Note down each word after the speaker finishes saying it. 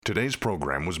Today's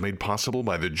program was made possible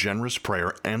by the generous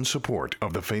prayer and support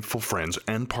of the faithful friends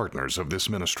and partners of this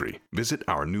ministry. Visit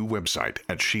our new website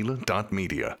at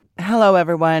sheila.media. Hello,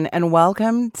 everyone, and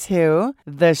welcome to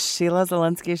the Sheila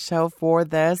Zielinski Show for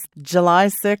this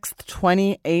July 6th,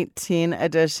 2018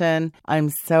 edition. I'm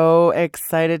so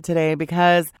excited today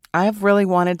because I've really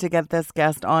wanted to get this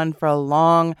guest on for a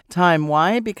long time.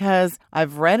 Why? Because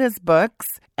I've read his books,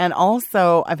 and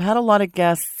also I've had a lot of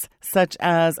guests, such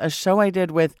as a show I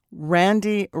did with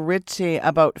Randy Ritchie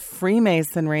about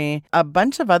Freemasonry. A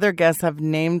bunch of other guests have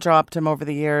name-dropped him over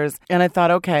the years, and I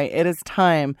thought, okay, it is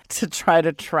time to try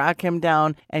to track him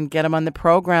down and get him on the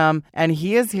program, and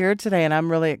he is here today, and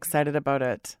I'm really excited about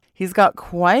it. He's got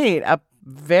quite a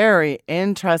very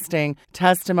interesting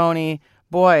testimony.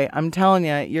 Boy, I'm telling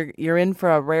you, you're in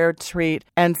for a rare treat.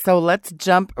 And so let's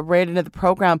jump right into the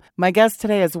program. My guest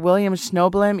today is William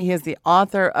Schnoebelen. He is the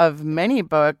author of many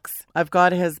books. I've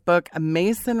got his book,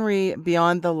 Masonry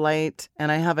Beyond the Light, and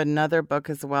I have another book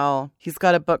as well. He's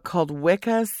got a book called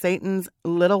Wicca, Satan's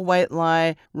Little White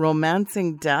Lie,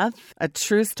 Romancing Death, a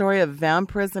true story of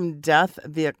vampirism, death,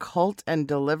 the occult, and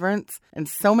deliverance, and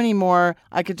so many more.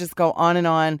 I could just go on and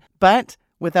on, but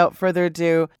without further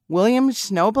ado, William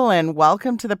Schnoebelen,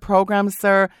 welcome to the program,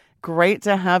 sir. Great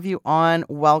to have you on.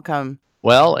 Welcome.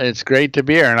 Well, it's great to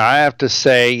be here. And I have to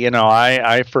say,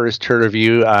 I first heard of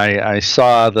you. I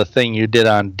saw the thing you did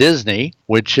on Disney,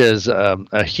 which is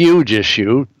a huge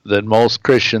issue that most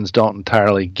Christians don't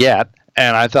entirely get.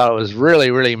 And I thought it was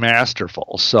really, really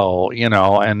masterful. So,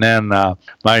 and then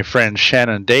my friend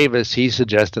Shannon Davis, he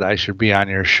suggested I should be on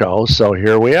your show. So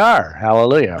here we are.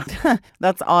 Hallelujah.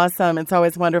 That's awesome. It's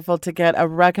always wonderful to get a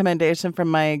recommendation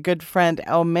from my good friend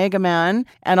Omega Man.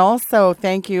 And also,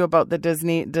 thank you about the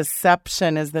Disney.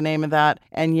 Deception is the name of that.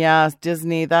 And yes,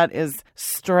 Disney, that is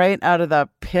straight out of the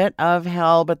pit of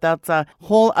hell. But that's a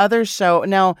whole other show.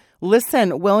 Now,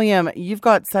 listen, William, you've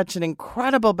got such an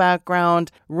incredible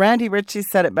background. Randy Ritchie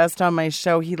said it best on my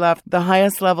show. He left the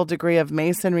highest level degree of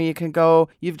Masonry you can go.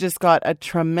 You've just got a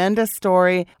tremendous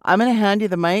story. I'm going to hand you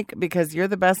the mic because you're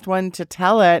the best one to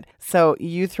tell it. So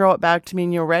you throw it back to me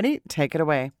and you're ready. Take it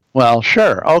away. Well,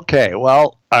 sure. Okay.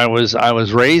 Well, I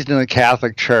was raised in the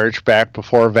Catholic Church back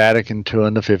before Vatican II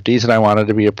in the 50s, and I wanted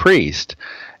to be a priest.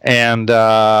 And,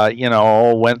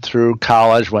 went through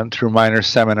college, went through minor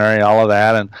seminary, all of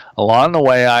that. And along the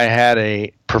way, I had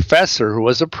a professor who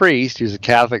was a priest, he was a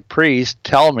Catholic priest,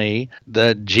 tell me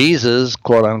that Jesus,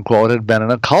 quote unquote, had been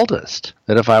an occultist.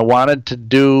 That if I wanted to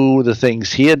do the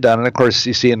things he had done, and of course,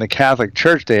 you see in the Catholic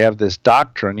Church, they have this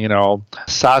doctrine,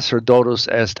 sacerdotus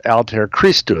est alter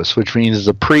Christus, which means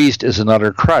the priest is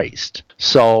another Christ.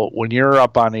 So when you're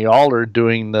up on the altar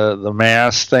doing the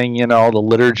Mass thing, the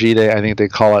liturgy, I think they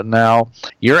call it now,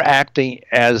 you're acting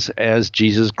as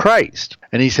Jesus Christ.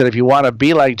 And he said, if you want to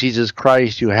be like Jesus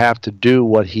Christ, you have to do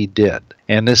what he did.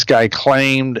 And this guy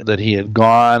claimed that he had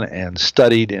gone and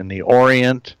studied in the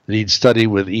Orient, that he'd studied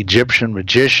with Egyptian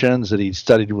magicians, that he'd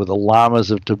studied with the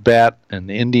lamas of Tibet and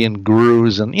Indian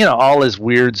gurus and, all this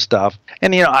weird stuff.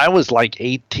 And, I was like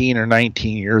 18 or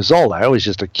 19 years old. I was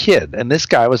just a kid. And this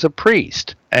guy was a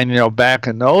priest. And, back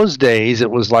in those days, it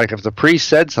was like if the priest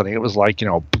said something, it was like,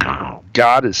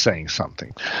 God is saying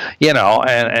something,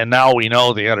 and now we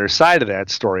know the other side of that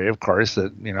story, of course,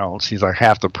 that, it seems like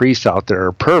half the priests out there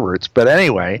are perverts. But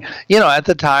anyway, at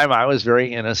the time I was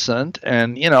very innocent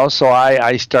and, so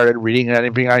I started reading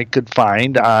anything I could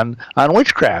find on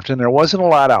witchcraft, and there wasn't a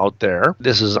lot out there.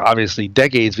 This is obviously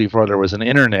decades before there was an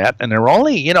internet, and there were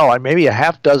only, maybe a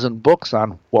half dozen books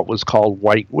on what was called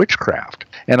white witchcraft.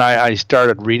 And I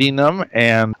started reading them,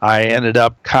 and I ended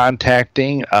up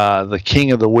contacting the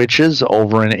king of the witches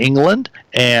over in England,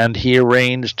 and he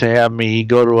arranged to have me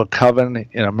go to a coven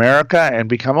in America and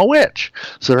become a witch.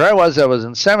 So there I was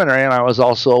in seminary, and I was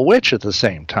also a witch at the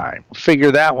same time.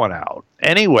 Figure that one out.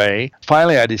 Anyway,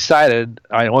 finally I decided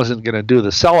I wasn't going to do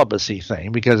the celibacy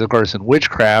thing because, of course, in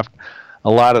witchcraft, a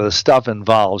lot of the stuff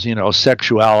involves,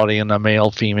 sexuality and the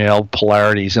male-female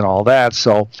polarities and all that.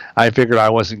 So I figured I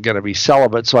wasn't going to be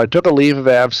celibate. So I took a leave of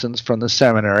absence from the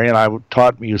seminary, and I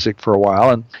taught music for a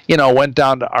while and, went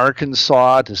down to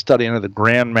Arkansas to study under the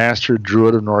Grand Master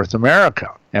Druid of North America.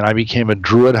 And I became a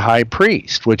Druid High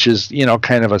Priest, which is,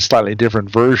 kind of a slightly different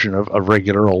version of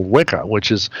regular old Wicca, which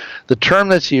is the term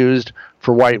that's used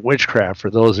for white witchcraft.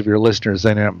 For those of your listeners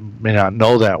that may not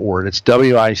know that word, it's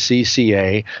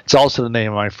Wicca. It's also the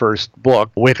name of my first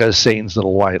book, Wicca, Satan's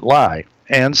Little White Lie.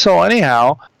 And so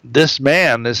anyhow, this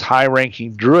man, this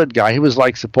high-ranking Druid guy, he was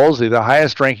like supposedly the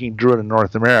highest-ranking Druid in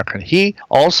North America. And he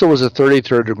also was a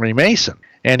 33rd degree Mason.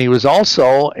 And he was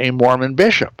also a Mormon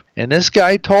bishop. And this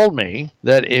guy told me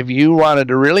that if you wanted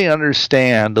to really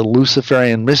understand the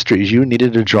Luciferian mysteries, you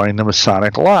needed to join the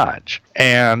Masonic Lodge.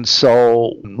 And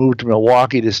so moved to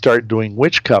Milwaukee to start doing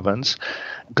witch covens,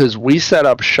 because we set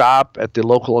up shop at the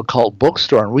local occult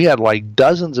bookstore, and we had like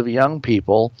dozens of young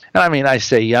people. And I mean, I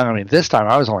say young, I mean, this time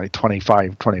I was only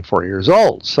 25, 24 years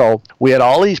old. So we had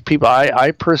all these people.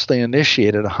 I personally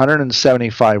initiated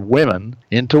 175 women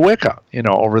into Wicca,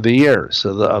 over the years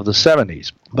of the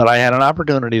 70s. But I had an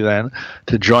opportunity then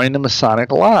to join the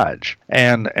Masonic Lodge.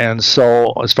 And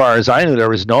so as far as I knew, there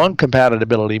was no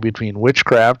incompatibility between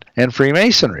witchcraft and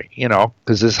Freemasonry,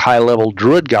 because this high-level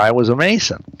Druid guy was a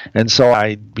Mason. And so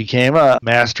I became a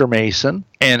Master Mason.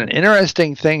 And an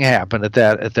interesting thing happened at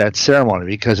that ceremony,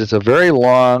 because it's a very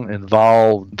long,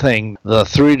 involved thing, the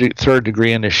third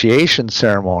degree initiation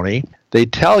ceremony. They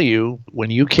tell you,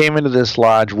 when you came into this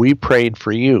lodge, we prayed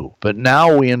for you. But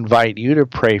now we invite you to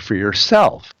pray for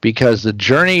yourself, because the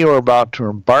journey you're about to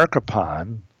embark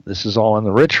upon, this is all in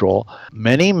the ritual,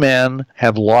 many men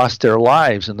have lost their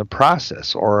lives in the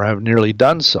process or have nearly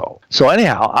done so. So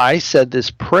anyhow, I said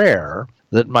this prayer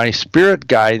that my spirit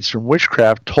guides from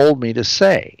witchcraft told me to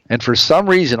say. And for some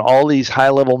reason, all these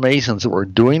high-level Masons that were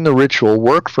doing the ritual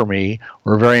work for me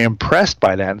were very impressed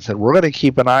by that and said, we're going to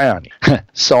keep an eye on you.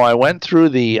 So I went through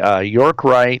the York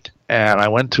Rite, and I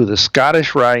went through the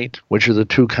Scottish Rite, which are the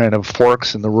two kind of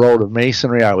forks in the road of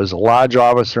Masonry. I was a lodge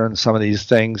officer in some of these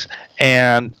things.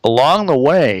 And along the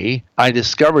way, I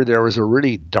discovered there was a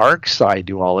really dark side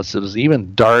to all this. It was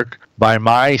even dark by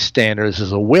my standards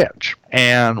as a witch.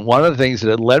 And one of the things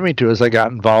that it led me to is I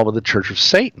got involved with the Church of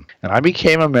Satan. And I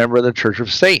became a member of the Church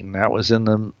of Satan. That was in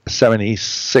the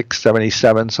 76,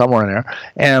 77, somewhere in there.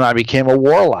 And I became a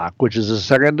warlock, which is a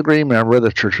second-degree member of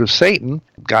the Church of Satan,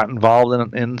 got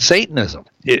involved in Satanism.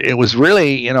 It was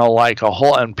really, like a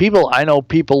whole, and I know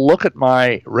people look at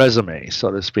my resume, so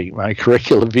to speak, my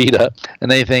curricula vitae, and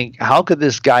they think, how could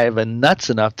this guy have been nuts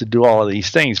enough to do all of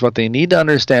these things? What they need to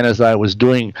understand is that I was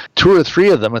doing 2 or 3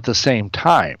 of them at the same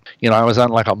time. I was on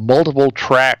like a multiple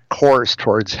track course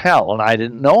towards hell, and I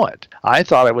didn't know it. I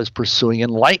thought I was pursuing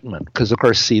enlightenment, because, of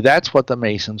course, see, that's what the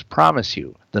Masons promise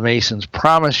you. The Masons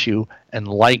promise you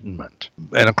enlightenment.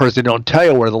 And, of course, they don't tell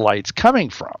you where the light's coming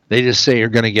from. They just say you're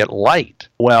going to get light.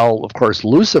 Well, of course,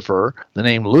 Lucifer, the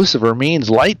name Lucifer means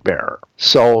light bearer.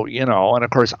 So, and, of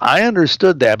course, I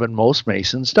understood that, but most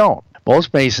Masons don't.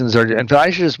 Most Masons are, and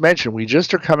I should just mention, we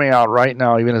just are coming out right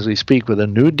now, even as we speak, with a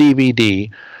new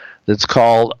DVD that's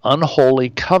called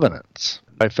Unholy Covenants.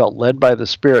 I felt led by the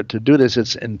Spirit to do this.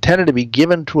 It's intended to be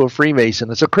given to a Freemason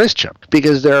that's a Christian,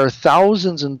 because there are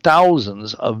thousands and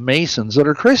thousands of Masons that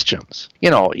are Christians.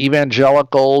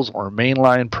 Evangelicals or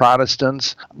mainline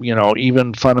Protestants,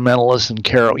 even fundamentalists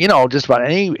and just about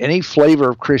any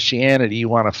flavor of Christianity you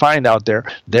want to find out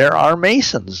there are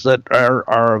Masons that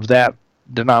are of that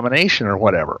denomination or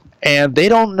whatever. And they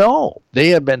don't know. They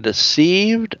have been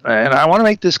deceived. And I want to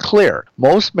make this clear.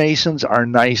 Most Masons are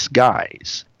nice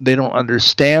guys. They don't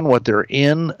understand what they're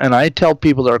in. And I tell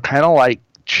people they're kind of like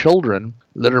children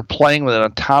that are playing with an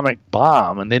atomic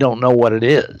bomb and they don't know what it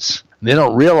is. They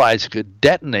don't realize it could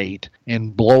detonate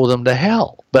and blow them to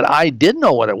hell. But I did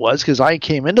know what it was, because I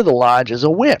came into the lodge as a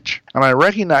witch. And I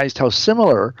recognized how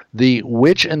similar the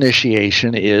witch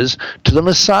initiation is to the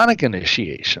Masonic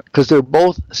initiation, because they're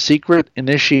both secret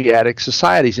initiatic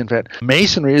societies. In fact,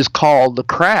 Masonry is called the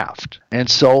craft, and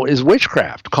so is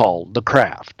witchcraft called the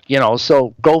craft.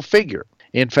 So go figure.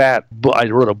 In fact, I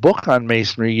wrote a book on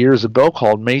Masonry years ago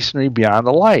called Masonry Beyond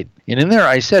the Light. And in there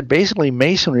I said, basically,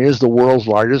 Masonry is the world's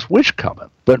largest witch coven.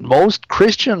 But most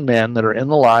Christian men that are in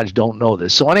the lodge don't know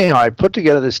this. So anyhow, I put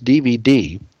together this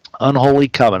DVD, Unholy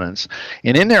Covenants.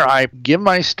 And in there I give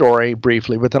my story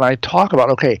briefly, but then I talk about,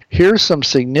 okay, here's some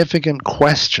significant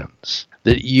questions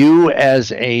that you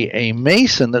as a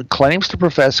Mason that claims to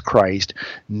profess Christ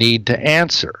need to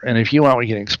answer. And if you want, we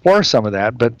can explore some of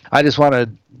that, but I just want to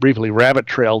briefly rabbit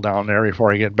trail down there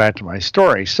before I get back to my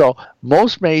story. So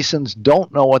most Masons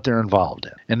don't know what they're involved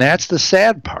in. And that's the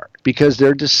sad part, because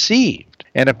they're deceived.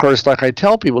 And of course, like I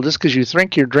tell people, just because you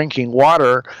think you're drinking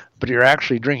water, but you're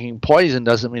actually drinking poison,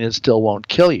 doesn't mean it still won't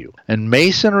kill you. And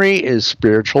Masonry is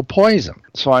spiritual poison.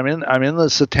 So I'm in the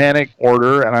Satanic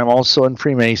Order, and I'm also in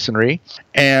Freemasonry,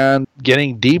 and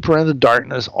getting deeper into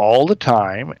darkness all the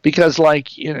time. Because, like,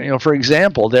 for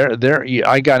example,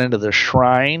 I got into the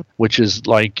shrine, which is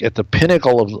like at the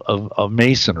pinnacle of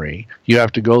Masonry. You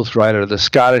have to go through either the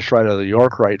Scottish Rite or the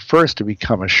York Rite first to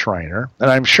become a Shriner. And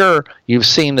I'm sure you've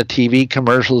seen the TV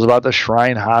commercials about the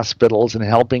shrine hospitals and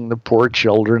helping the poor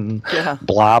children. and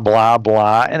blah, blah,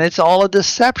 blah. And it's all a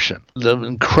deception. The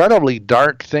incredibly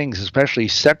dark things, especially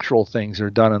sexual things, are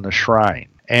done in the shrine.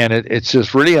 And it's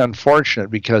just really unfortunate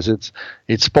because it's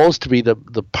supposed to be the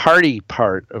party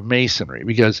part of Masonry,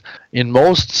 because in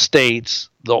most states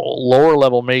the lower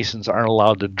level Masons aren't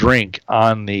allowed to drink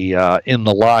on the in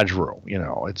the lodge room.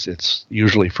 It's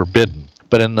usually forbidden.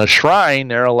 But in the shrine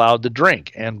they're allowed to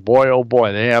drink, and boy oh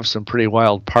boy, they have some pretty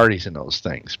wild parties in those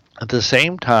things. At the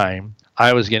same time,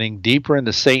 I was getting deeper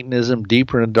into Satanism,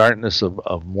 deeper into darkness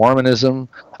of Mormonism.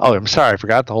 Oh, I'm sorry, I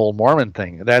forgot the whole Mormon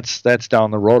thing. That's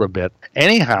down the road a bit.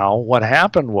 Anyhow, what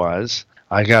happened was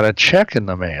I got a check in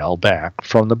the mail back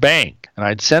from the bank, and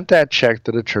I'd sent that check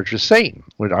to the Church of Satan,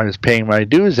 which I was paying my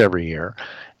dues every year.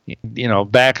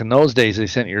 Back in those days, they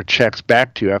sent your checks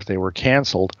back to you after they were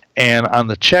canceled. And on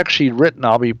the check she'd written,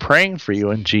 "I'll be praying for you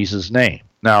in Jesus' name."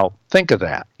 Now, think of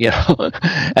that.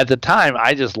 At the time,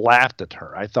 I just laughed at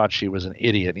her. I thought she was an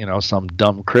idiot, some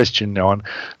dumb Christian, and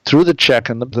threw the check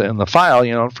in the file,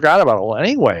 and forgot about it. Well,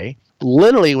 anyway,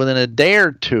 literally within a day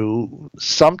or two,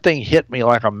 something hit me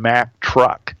like a Mack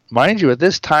truck. Mind you, at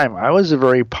this time, I was a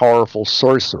very powerful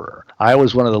sorcerer. I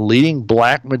was one of the leading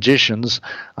black magicians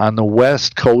on the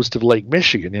west coast of Lake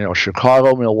Michigan,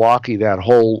 Chicago, Milwaukee, that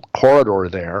whole corridor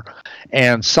there.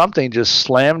 And something just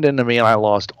slammed into me, and I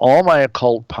lost all my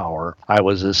occult power. I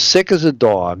was as sick as a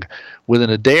dog.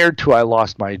 Within a day or two, I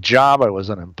lost my job. I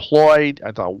was unemployed.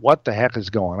 I thought, what the heck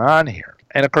is going on here?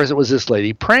 And of course, it was this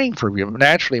lady praying for me.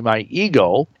 Naturally, my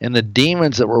ego and the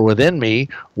demons that were within me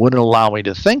wouldn't allow me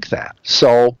to think that.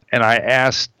 And I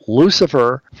asked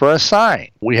Lucifer for a sign.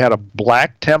 We had a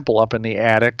black temple up in the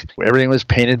attic. Everything was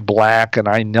painted black, and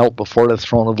I knelt before the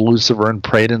throne of Lucifer and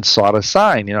prayed and sought a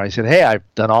sign. I said, hey, I've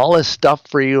done all this stuff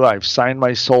for you. I've signed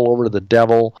my soul over to the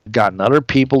devil, gotten other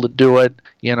people to do it.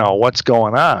 What's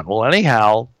going on? Well,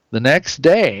 anyhow, the next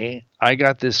day, I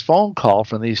got this phone call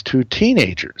from these two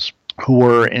teenagers who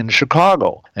were in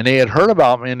Chicago, and they had heard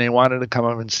about me and they wanted to come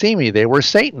up and see me. They were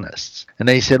Satanists, and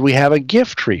they said, we have a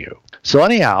gift for you. So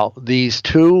anyhow, these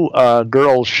two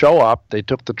girls show up. They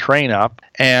took the train up,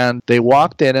 and they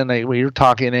walked in, and we were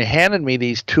talking, and they handed me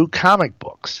these two comic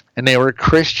books, and they were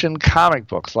Christian comic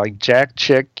books, like Jack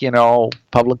Chick,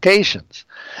 publications.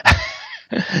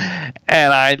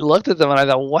 And I looked at them and I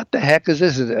thought, what the heck is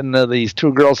this? And these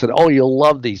two girls said, oh, you'll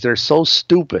love these. They're so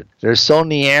stupid. They're so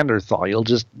Neanderthal.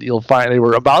 You'll find they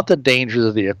were about the dangers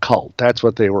of the occult. That's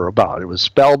what they were about. It was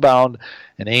Spellbound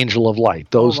and Angel of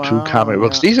Light, those two comic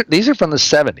books. These are from the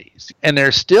 70s. And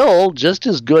they're still just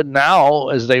as good now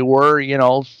as they were,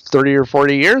 30 or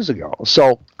 40 years ago.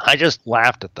 So I just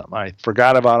laughed at them. I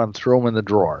forgot about them, threw them in the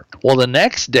drawer. Well, the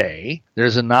next day,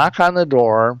 there's a knock on the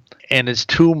door, and it's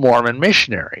two Mormon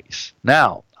missionaries.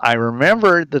 Now, I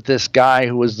remember that this guy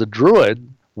who was the druid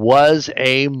was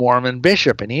a Mormon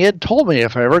bishop, and he had told me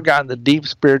if I ever got into deep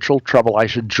spiritual trouble, I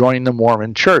should join the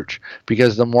Mormon church,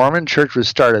 because the Mormon church was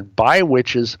started by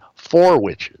witches for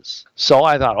witches. So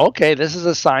I thought, okay, this is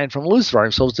a sign from Lucifer.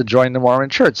 I'm supposed to join the Mormon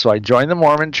church. So I joined the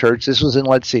Mormon church. This was in,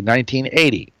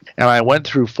 1980. And I went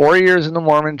through 4 years in the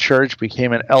Mormon church,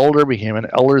 became an elder, became an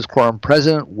elders quorum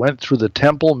president, went through the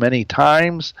temple many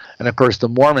times. And of course, the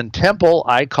Mormon temple,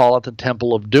 I call it the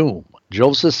Temple of Doom.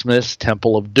 Joseph Smith's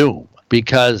Temple of Doom,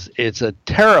 because it's a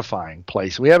terrifying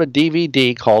place. We have a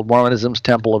DVD called Mormonism's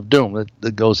Temple of Doom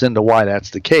that goes into why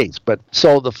that's the case. But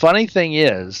so the funny thing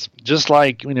is, just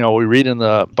like, we read in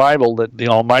the Bible that the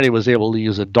Almighty was able to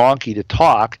use a donkey to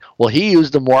talk, well, he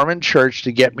used the Mormon church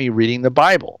to get me reading the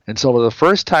Bible. And so for the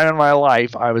first time in my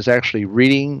life, I was actually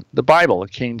reading the Bible, the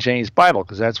King James Bible,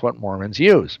 because that's what Mormons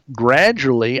use.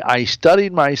 Gradually, I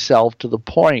studied myself to the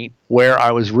point where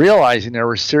I was realizing there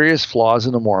were serious flaws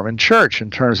in the Mormon church in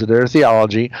terms of their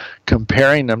theology,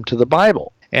 comparing them to the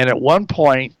Bible. And at one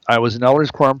point, I was an elders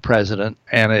quorum president,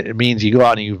 and it means you go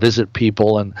out and you visit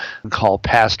people and call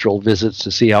pastoral visits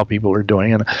to see how people are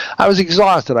doing. And I was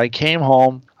exhausted. I came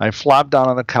home, I flopped down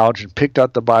on the couch and picked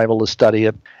out the Bible to study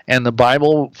it, and the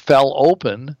Bible fell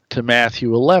open to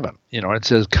Matthew 11. It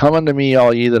says, come unto me,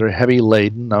 all ye that are heavy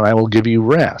laden, and I will give you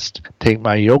rest. Take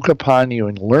my yoke upon you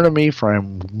and learn of me, for I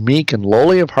am meek and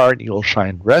lowly of heart, and you will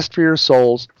find rest for your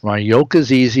souls. For my yoke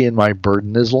is easy and my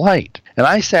burden is light. And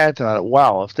I sat there and thought,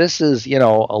 wow, if this is,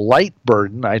 a light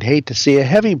burden, I'd hate to see a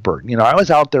heavy burden. I was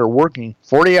out there working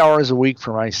 40 hours a week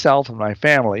for myself and my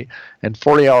family, and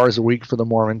 40 hours a week for the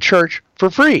Mormon church for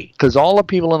free, because all the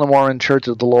people in the Mormon church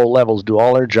at the low levels do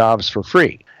all their jobs for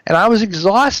free. And I was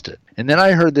exhausted. And then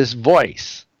I heard this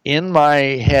voice in my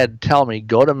head tell me,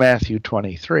 go to Matthew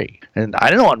 23. And I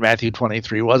didn't know what Matthew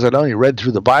 23 was. I'd only read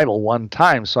through the Bible one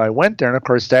time. So I went there, and of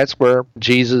course that's where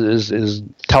Jesus is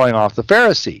telling off the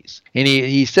Pharisees. And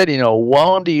he said,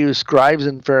 woe unto you, scribes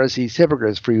and Pharisees,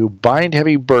 hypocrites, for you bind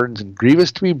heavy burdens and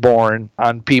grievous to be borne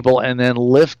on people, and then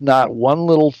lift not one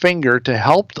little finger to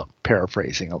help them.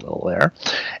 Paraphrasing a little there.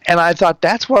 And I thought,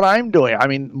 that's what I'm doing. I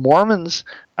mean, Mormons,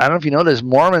 I don't know if you know this,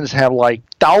 Mormons have like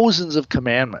thousands of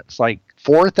commandments, like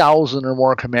 4,000 or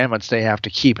more commandments they have to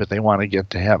keep if they want to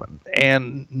get to heaven.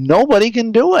 And nobody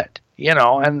can do it.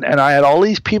 And I had all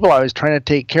these people I was trying to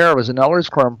take care of as an elders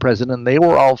quorum president, and they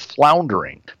were all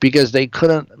floundering because they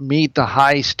couldn't meet the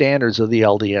high standards of the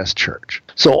LDS church.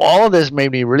 So all of this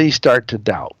made me really start to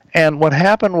doubt. And what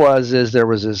happened is there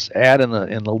was this ad in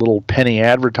the little penny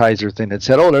advertiser thing that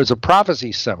said, oh, there's a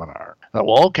prophecy seminar. I thought,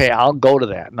 well, okay, I'll go to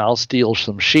that, and I'll steal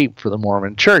some sheep for the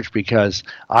Mormon church, because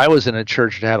I was in a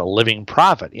church that had a living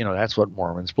prophet. That's what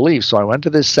Mormons believe. So I went to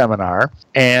this seminar,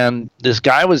 and this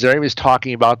guy was there. He was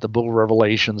talking about the book of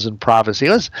Revelations and prophecy.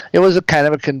 It was a kind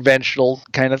of a conventional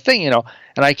kind of thing,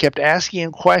 And I kept asking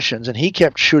him questions, and he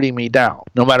kept shooting me down.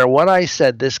 No matter what I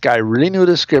said, this guy really knew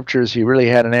the scriptures. He really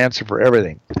had an answer for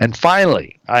everything. And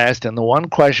finally, I asked him the one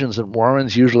question that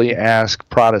Mormons usually ask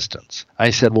Protestants.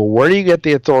 I said, well, where do you get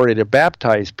the authority to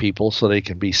baptize people so they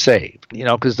can be saved?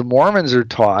 Because the Mormons are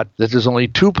taught that there's only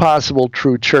two possible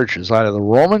true churches, either the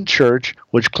Roman Church,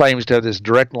 which claims to have this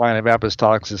direct line of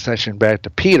apostolic succession back to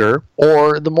Peter,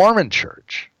 or the Mormon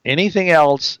Church. Anything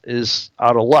else is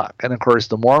out of luck. And of course,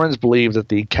 the Mormons believe that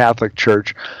the Catholic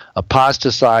Church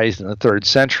apostatized in the 3rd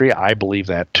century. I believe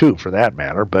that too, for that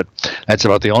matter, but that's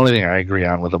about the only thing I agree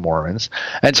on with the Mormons.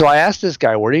 And so I asked this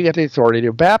guy, where do you get the authority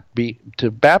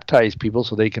to baptize people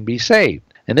so they can be saved?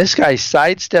 And this guy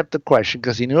sidestepped the question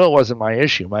because he knew it wasn't my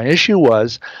issue. My issue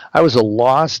was I was a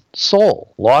lost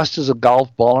soul, lost as a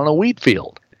golf ball in a wheat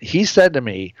field. He said to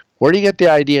me, where do you get the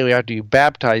idea we have to be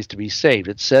baptized to be saved?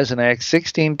 It says in Acts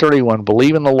 16:31,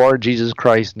 believe in the Lord Jesus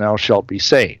Christ and thou shalt be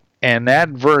saved. And that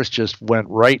verse just went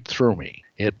right through me.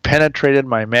 It penetrated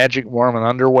my magic Mormon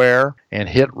underwear and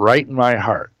hit right in my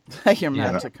heart. Your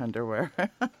magic underwear.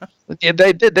 Yeah,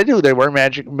 they do. They wear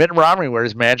magic. Mitt Romney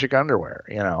wears magic underwear,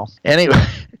 Anyway,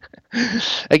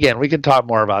 again, we can talk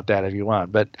more about that if you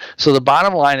want. But so the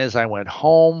bottom line is I went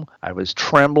home. I was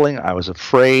trembling. I was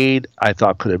afraid. I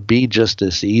thought, could it be just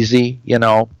this easy?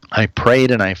 I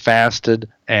prayed and I fasted,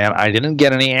 and I didn't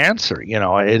get any answer.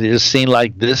 It just seemed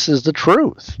like this is the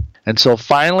truth. And so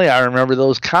finally, I remember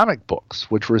those comic books,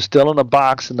 which were still in a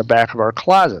box in the back of our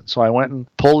closet. So I went and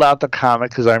pulled out the comic,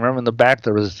 because I remember in the back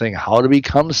there was a thing, how to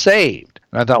become saved.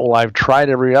 And I thought, well, I've tried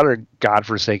every other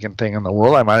godforsaken thing in the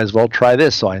world. I might as well try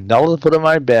this. So I knelt at the foot of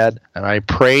my bed, and I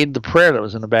prayed the prayer that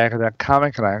was in the back of that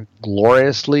comic, and I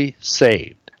gloriously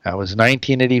saved. That was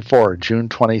 1984, June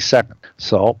 22nd.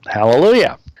 So,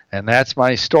 hallelujah. And that's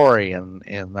my story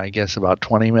in I guess, about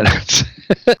 20 minutes.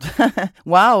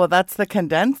 Wow, well, that's the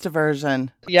condensed version.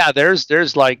 Yeah,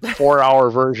 there's like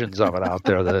 4-hour versions of it out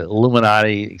there. The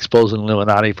Illuminati, exposing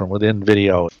Illuminati from within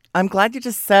video. I'm glad you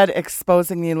just said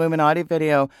exposing the Illuminati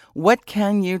video. What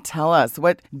can you tell us?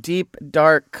 What deep,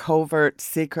 dark, covert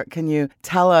secret can you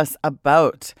tell us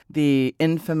about the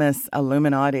infamous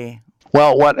Illuminati?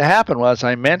 Well, what happened was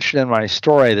I mentioned in my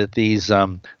story that these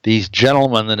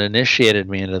gentlemen that initiated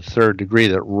me into the 3rd degree,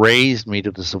 that raised me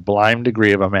to the sublime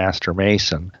degree of a Master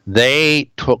Mason, they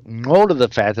took note of the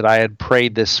fact that I had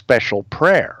prayed this special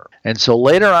prayer. And so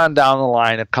later on down the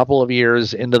line, a couple of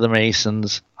years into the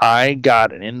Masons, I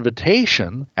got an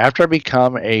invitation after I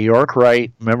become a York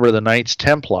Rite member of the Knights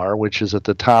Templar, which is at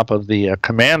the top of the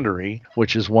commandery,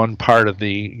 which is one part of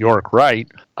the York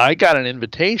Rite. I got an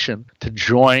invitation to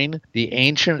join the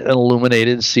Ancient and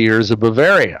Illuminated Seers of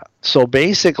Bavaria. So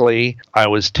basically, I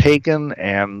was taken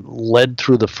and led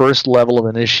through the first level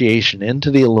of initiation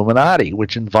into the Illuminati,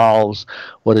 which involves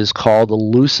what is called the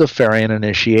Luciferian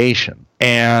initiation.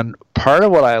 And part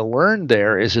of what I learned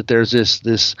there is that there's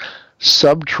this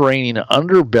subterranean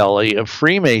underbelly of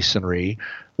Freemasonry,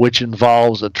 which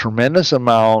involves a tremendous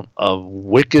amount of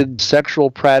wicked sexual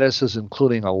practices,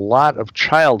 including a lot of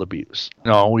child abuse.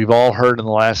 We've all heard in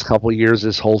the last couple of years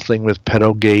this whole thing with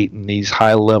pedogate and these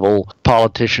high-level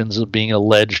politicians being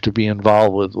alleged to be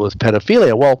involved with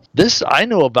pedophilia. Well, I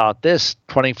knew about this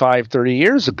 25, 30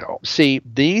 years ago. See,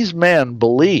 these men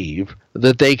believe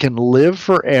that they can live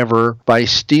forever by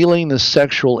stealing the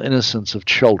sexual innocence of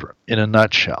children, in a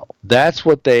nutshell. That's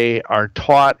what they are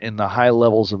taught in the high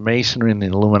levels of Masonry and the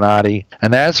Illuminati.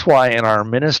 And that's why in our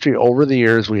ministry over the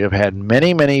years, we have had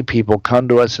many, many people come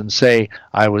to us and say,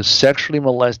 I was sexually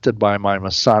molested by my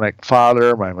Masonic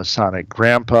father, my Masonic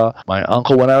grandpa, my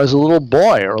uncle when I was a little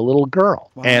boy or a little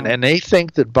girl. Wow. And they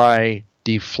think that by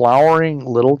deflowering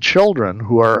little children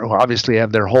who obviously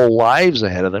have their whole lives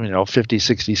ahead of them, 50,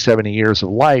 60, 70 years of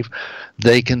life,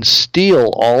 they can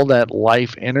steal all that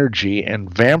life energy and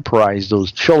vampirize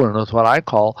those children with what I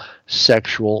call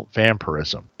sexual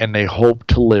vampirism. And they hope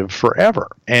to live forever.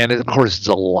 And of course, it's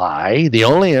a lie. The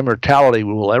only immortality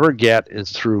we will ever get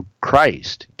is through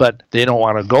Christ. But they don't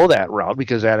want to go that route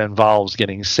because that involves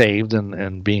getting saved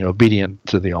and being obedient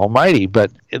to the Almighty.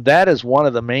 But that is one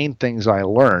of the main things I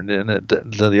learned. And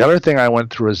the other thing I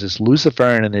went through is this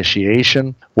Luciferian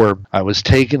initiation, where I was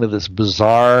taken to this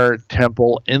bizarre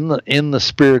temple in the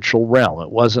spiritual realm.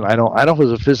 It wasn't, I don't know if it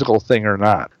was a physical thing or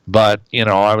not, but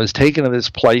I was taken to this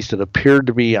place that appeared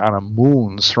to be on a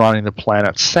moon surrounding the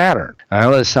planet Saturn. I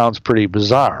know this sounds pretty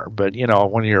bizarre, but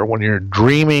when you're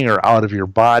dreaming or out of your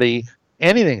body,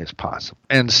 anything is possible.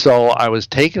 And so I was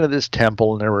taken to this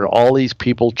temple, and there were all these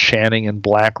people chanting in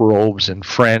black robes in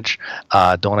French.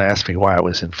 Don't ask me why it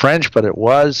was in French, but it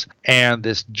was. And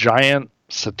this giant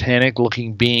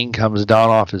satanic-looking being comes down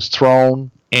off his throne,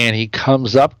 and he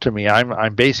comes up to me.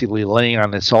 I'm basically laying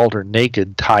on this altar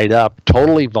naked, tied up,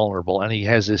 totally vulnerable, and he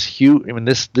has this huge,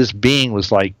 this being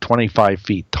was like 25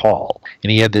 feet tall, and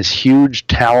he had this huge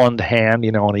taloned hand,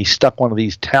 and he stuck one of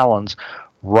these talons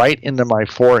right into my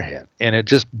forehead, and it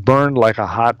just burned like a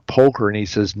hot poker, and he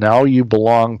says, now you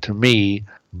belong to me,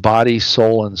 body,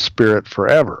 soul, and spirit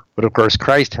forever. But of course,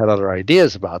 Christ had other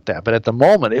ideas about that. But at the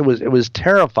moment, it was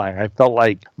terrifying. I felt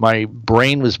like my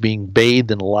brain was being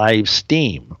bathed in live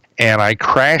steam. And I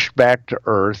crashed back to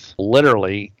earth,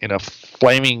 literally, in a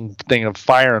flaming thing of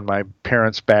fire in my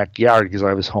parents' backyard, because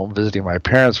I was home visiting my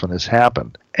parents when this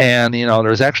happened. And, there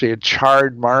was actually a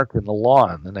charred mark in the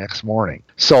lawn the next morning.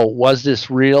 So was this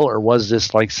real, or was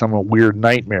this like some weird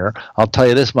nightmare? I'll tell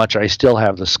you this much, I still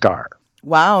have the scar.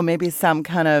 Wow, maybe some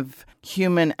kind of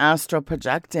human astral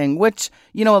projecting, which,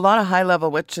 a lot of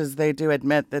high-level witches, they do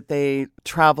admit that they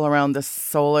travel around the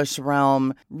soulish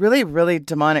realm. Really, really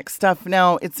demonic stuff.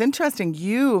 Now, it's interesting.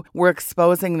 You were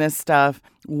exposing this stuff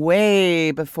way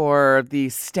before the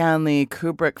Stanley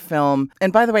Kubrick film.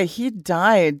 And by the way, he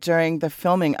died during the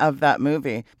filming of that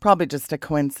movie. Probably just a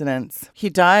coincidence. He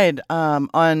died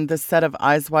on the set of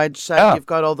Eyes Wide Shut. Yeah. You've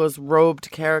got all those robed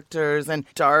characters and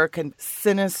dark and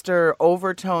sinister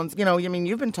overtones.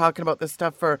 You've been talking about this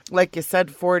stuff for, like you said,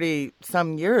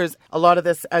 40-some years. A lot of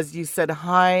this, as you said,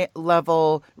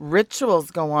 high-level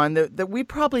rituals go on that we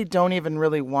probably don't even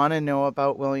really want to know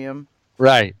about, William.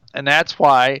 Right. And that's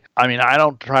why, I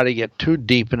don't try to get too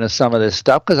deep into some of this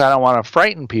stuff because I don't want to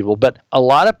frighten people. But a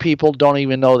lot of people don't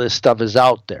even know this stuff is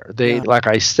out there. They, like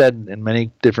I said in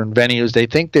many different venues, they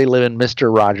think they live in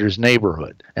Mr. Rogers'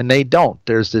 neighborhood. And they don't.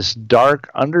 There's this dark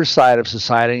underside of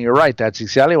society. And you're right. That's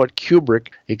exactly what Kubrick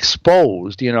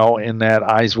exposed, in that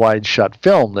Eyes Wide Shut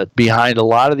film, that behind a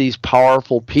lot of these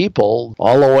powerful people,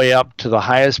 all the way up to the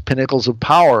highest pinnacles of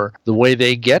power, the way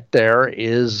they get there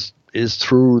is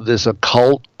through this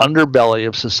occult underbelly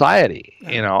of society,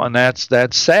 and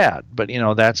that's sad, but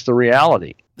that's the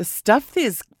reality. The stuff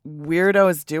these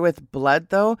weirdos do with blood,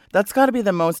 though, that's got to be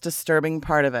the most disturbing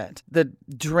part of it. The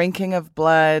drinking of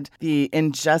blood, the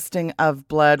ingesting of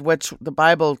blood, which the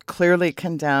Bible clearly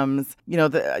condemns.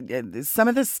 Some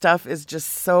of this stuff is just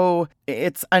so,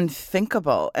 it's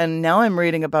unthinkable. And now I'm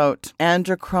reading about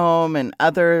androchrome and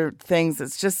other things.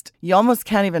 It's just, you almost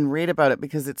can't even read about it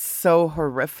because it's so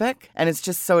horrific and it's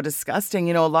just so disgusting.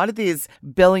 A lot of these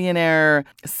billionaire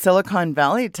Silicon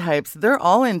Valley types, they're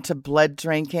all into blood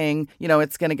drinking.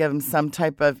 It's going to give them some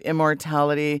type of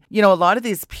immortality. A lot of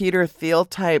these Peter Thiel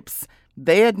types,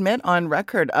 they admit on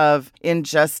record of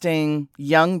ingesting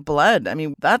young blood.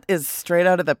 That is straight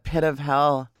out of the pit of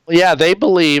hell. Yeah, they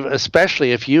believe,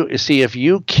 especially if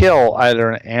you kill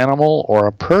either an animal or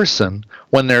a person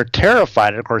when they're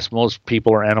terrified. Of course, most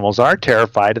people or animals are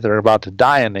terrified that they're about to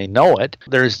die and they know it.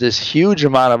 There's this huge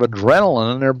amount of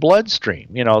adrenaline in their bloodstream,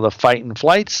 the fight and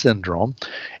flight syndrome.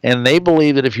 And they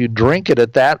believe that if you drink it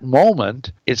at that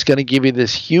moment, it's going to give you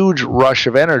this huge rush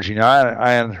of energy. Now,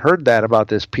 I hadn't heard that about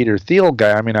this Peter Thiel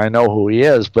guy. I know who he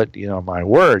is, but, my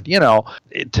word,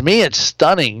 to me, it's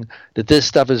stunning that this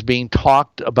stuff is being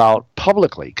talked about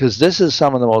publicly, because this is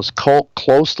some of the most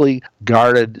closely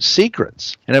guarded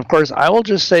secrets. And of course, I will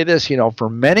will just say this, for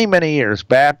many, many years,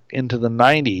 back into the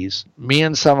 90s, me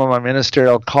and some of my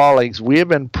ministerial colleagues, we have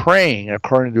been praying,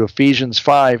 according to Ephesians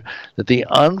 5, that the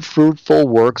unfruitful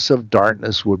works of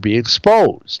darkness would be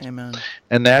exposed. Amen.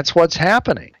 And that's what's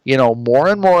happening. More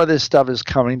and more of this stuff is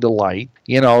coming to light.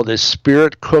 This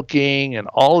spirit cooking and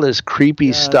all this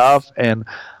creepy stuff, and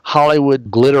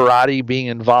Hollywood glitterati being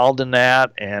involved in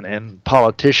that, and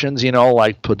politicians,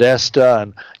 like Podesta,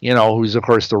 and, who's, of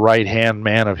course, the right-hand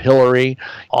man of Hillary,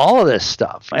 all of this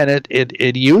stuff. And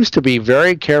it used to be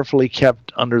very carefully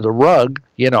kept under the rug,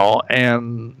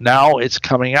 and now it's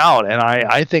coming out. And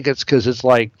I think it's because it's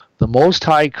like the Most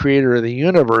High Creator of the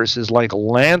universe is like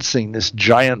lancing this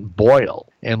giant boil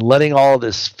and letting all of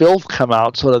this filth come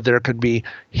out so that there could be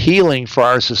healing for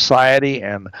our society.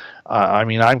 And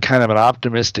I'm kind of an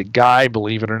optimistic guy,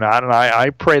 believe it or not, and I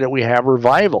pray that we have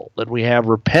revival, that we have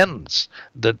repentance,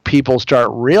 that people start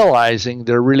realizing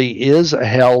there really is a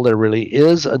hell, there really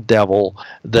is a devil,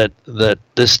 that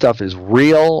this stuff is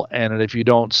real, and that if you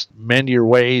don't mend your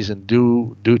ways and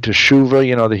do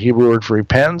teshuvah, the Hebrew word for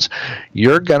repentance,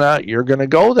 you're gonna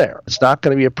go there. It's not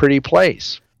going to be a pretty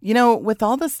place. With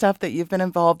all the stuff that you've been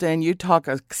involved in, you talk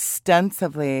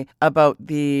extensively about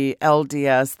the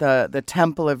LDS, the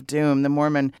Temple of Doom, the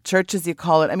Mormon Church, as you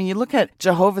call it. You look at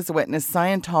Jehovah's Witness,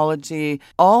 Scientology,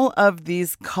 all of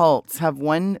these cults have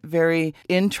one very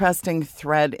interesting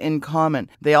thread in common.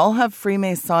 They all have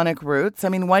Freemasonic roots.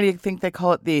 Why do you think they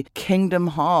call it the Kingdom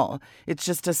Hall? It's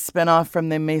just a spinoff from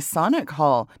the Masonic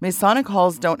Hall. Masonic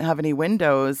halls don't have any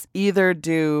windows, either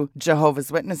do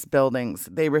Jehovah's Witness buildings.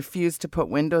 They refuse to put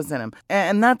windows in them.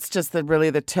 And that's just really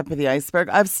the tip of the iceberg.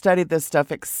 I've studied this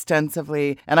stuff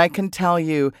extensively, and I can tell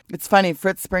you, it's funny,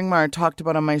 Fritz Springmeier talked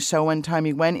about on my show one time,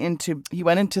 he went into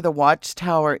the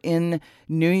Watchtower in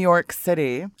New York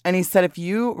City, and he said if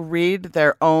you read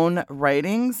their own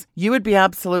writings, you would be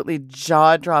absolutely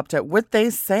jaw-dropped at what they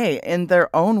say in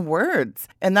their own words.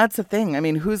 And that's the thing.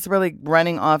 Who's really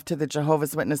running off to the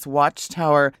Jehovah's Witness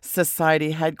Watchtower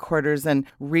Society headquarters and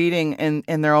reading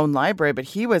in their own library? But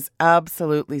he was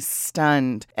absolutely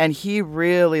stunned, and he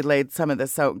really laid some of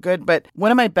this out good. But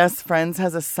one of my best friends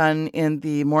has a son in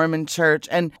the Mormon church,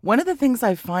 and one of the things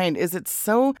I find is it's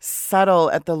so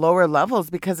subtle at the lower levels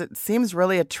because it seems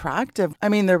really attractive.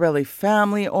 They're really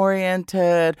family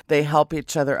oriented. They help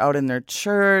each other out in their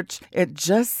church. It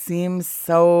just seems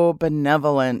so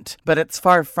benevolent, but it's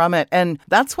far from it. And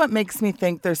that's what makes me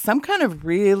think there's some kind of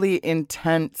really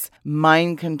intense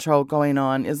mind control going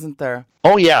on, isn't there?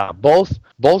 Oh, yeah. Both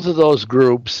of those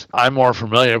groups, I'm more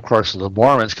familiar, of course, with the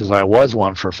Mormons because I was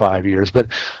one for 5 years, but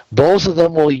both of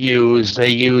them use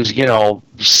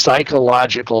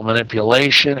psychological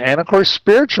manipulation and, of course,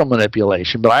 spiritual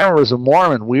manipulation. But I remember as a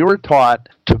Mormon, we were taught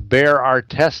to bear our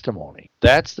testimony.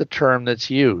 That's the term that's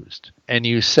used. And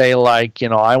you say,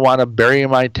 I want to bury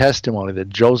my testimony that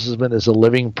Joseph Smith is a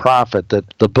living prophet,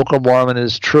 that the Book of Mormon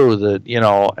is true, that,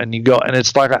 and you go, and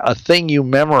it's like a thing you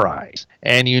memorize.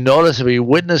 And you notice if you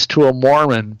witness to a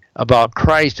Mormon about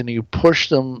Christ and you push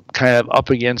them kind of up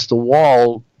against the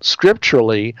wall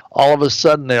scripturally, all of a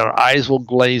sudden their eyes will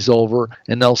glaze over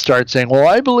and they'll start saying, well,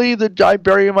 I believe that I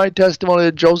bury my testimony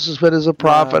that Joseph Smith is a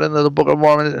prophet and the Book of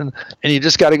Mormon. And you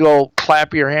just got to go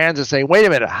clap your hands and say, wait a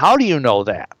minute, how do you know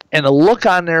that? And the look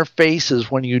on their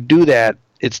faces when you do that,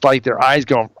 it's like their eyes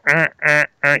go,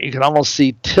 you can almost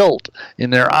see tilt in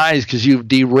their eyes because you've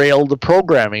derailed the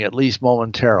programming, at least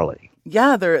momentarily.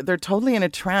 Yeah, they're totally in a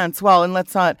trance. Well, and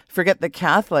let's not forget the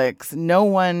Catholics. No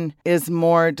one is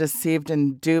more deceived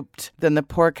and duped than the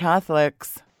poor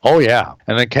Catholics. Oh, yeah.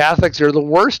 And the Catholics are the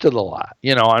worst of the lot,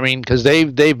 because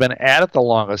they've been at it the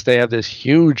longest. They have this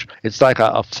huge, it's like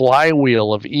a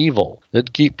flywheel of evil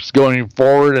that keeps going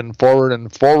forward and forward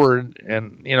and forward.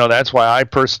 And, that's why I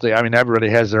personally, everybody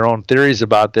has their own theories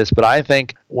about this, but I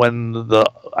think when the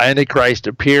Antichrist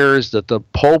appears, that the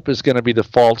Pope is going to be the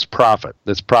false prophet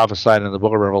that's prophesied in the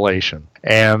Book of Revelation.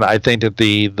 And I think that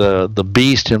the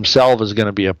beast himself is going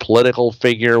to be a political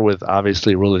figure with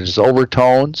obviously religious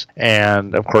overtones.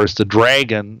 And, of course, the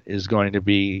dragon is going to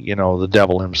be, the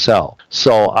devil himself.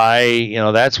 So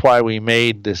that's why we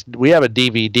made this. We have a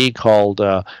DVD called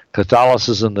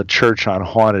Catholicism, the Church on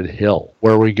Haunted Hill,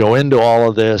 where we go into all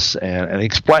of this and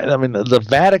explain. The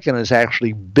Vatican is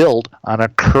actually built on a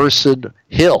cursed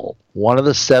hill. one of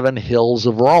the 7 hills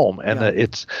of Rome. And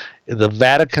it's the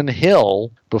Vatican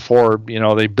Hill, before,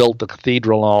 they built the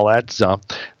cathedral and all that stuff,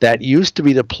 that used to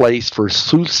be the place for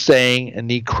soothsaying and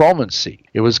necromancy.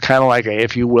 It was kind of like,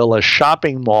 if you will, a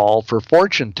shopping mall for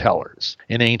fortune tellers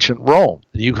in ancient Rome.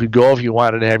 You could go if you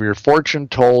wanted to have your fortune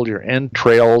told, your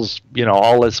entrails,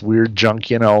 all this weird junk,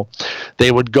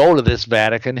 They would go to this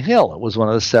Vatican Hill. It was one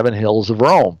of the 7 hills of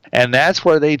Rome. And that's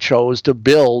where they chose to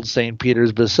build St.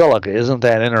 Peter's Basilica. Isn't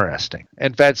that interesting?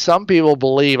 In fact, some people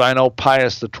believe, I know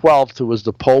Pius XII, who was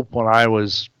the Pope when I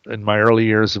was in my early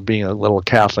years of being a little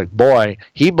Catholic boy,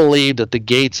 he believed that the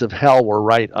gates of hell were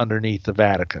right underneath the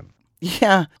Vatican.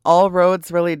 Yeah, all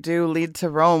roads really do lead to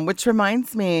Rome, which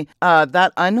reminds me,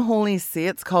 that unholy see,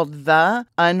 it's called the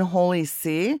Unholy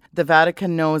See. The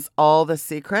Vatican knows all the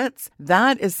secrets.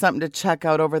 That is something to check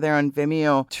out over there on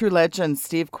Vimeo. True Legend,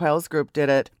 Steve Quayle's group did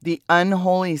it. The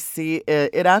Unholy See,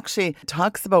 it actually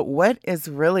talks about what is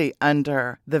really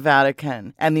under the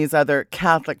Vatican. And these other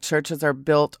Catholic churches are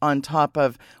built on top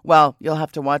of, well, you'll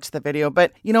have to watch the video.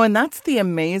 But, and that's the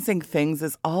amazing things,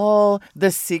 is all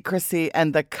the secrecy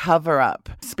and the cover up.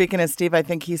 Speaking of Steve, I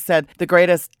think he said the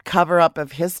greatest cover-up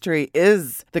of history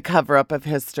is the cover-up of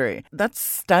history. That's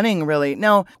stunning, really.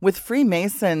 Now, with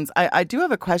Freemasons, I do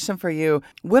have a question for you.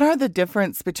 What are the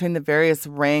difference between the various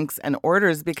ranks and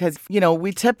orders? Because,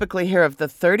 we typically hear of the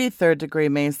 33rd degree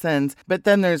Masons, but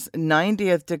then there's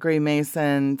 90th degree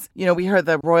Masons. We heard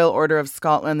the Royal Order of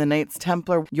Scotland, the Knights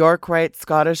Templar, York Rite,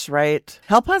 Scottish Rite.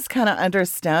 Help us kind of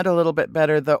understand a little bit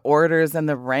better the orders and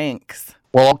the ranks.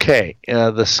 Well, okay,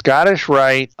 the Scottish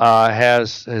Rite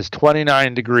has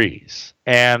 29 degrees.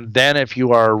 And then if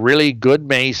you are a really good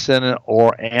Mason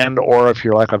or if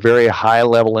you're like a very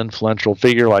high-level influential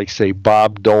figure like, say,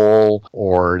 Bob Dole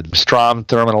or Strom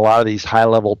Thurmond, a lot of these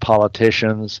high-level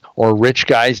politicians or rich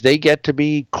guys, they get to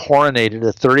be coronated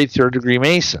a 33rd degree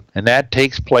Mason. And that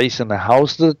takes place in the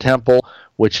House of the Temple,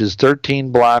 which is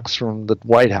 13 blocks from the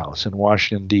White House in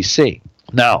Washington, D.C.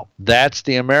 Now, that's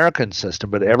the American system,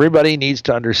 but everybody needs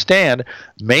to understand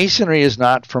Masonry is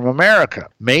not from America.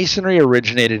 Masonry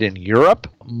originated in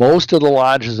Europe. Most of the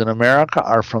lodges in America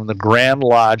are from the Grand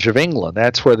Lodge of England.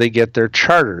 That's where they get their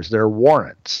charters, their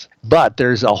warrants. But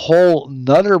there's a whole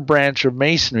another branch of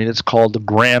Masonry that's called the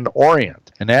Grand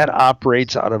Orient, and that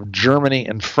operates out of Germany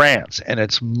and France, and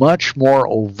it's much more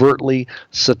overtly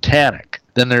satanic.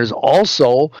 Then there's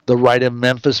also the Rite of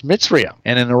Memphis Mitzrayim,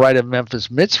 and in the Rite of Memphis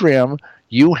Mitzrayim,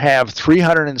 you have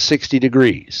 360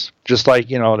 degrees, just like,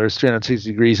 there's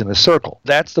 360 degrees in a circle.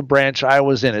 That's the branch I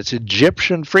was in. It's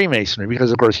Egyptian Freemasonry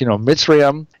because, of course,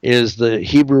 Mitzrayim is the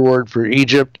Hebrew word for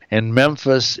Egypt, and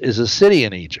Memphis is a city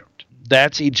in Egypt.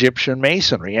 That's Egyptian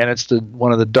Masonry, and it's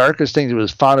one of the darkest things. It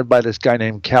was founded by this guy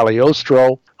named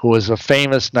Cagliostro, who was a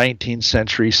famous 19th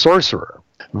century sorcerer.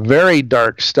 Very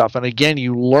dark stuff. And again,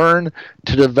 you learn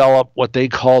to develop what they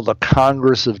call the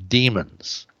Congress of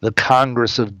Demons, the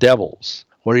Congress of Devils,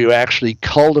 where you actually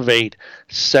cultivate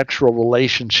sexual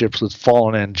relationships with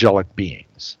fallen angelic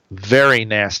beings. Very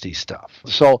nasty stuff.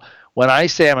 So when I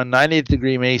say I'm a 90th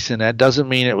degree Mason, that doesn't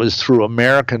mean it was through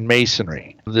American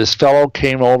Masonry. This fellow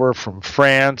came over from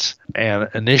France and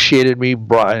initiated me,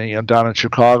 down in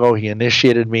Chicago. He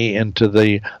initiated me into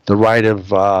the Rite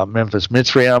of Memphis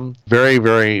Mitzrayim. Very,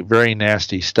 very, very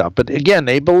nasty stuff. But again,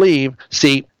 they believe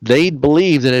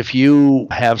that if you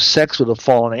have sex with a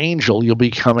fallen angel, you'll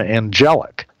become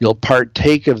angelic. You'll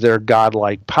partake of their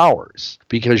godlike powers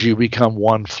because you become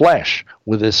one flesh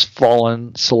with this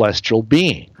fallen celestial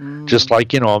being. Just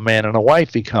like, a man and a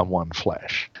wife become one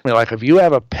flesh. Like if you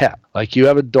have a pet, like you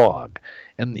have a dog,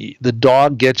 and the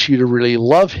dog gets you to really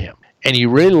love him, and you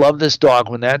really love this dog,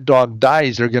 when that dog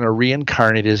dies, they're going to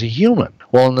reincarnate as a human.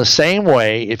 Well, in the same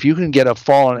way, if you can get a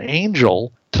fallen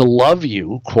angel to love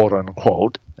you, quote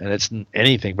unquote, and it's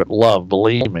anything but love,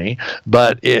 believe me,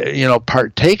 but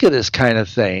partake of this kind of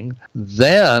thing,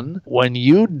 then when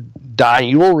you die,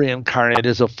 you will reincarnate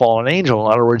as a fallen angel.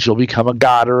 In other words, you'll become a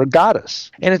god or a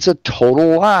goddess. And it's a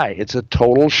total lie. It's a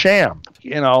total sham.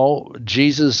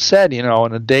 Jesus said, in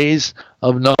the days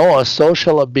of Noah, so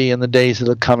shall it be in the days of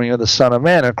the coming of the Son of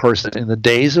Man. Of course, in the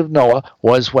days of Noah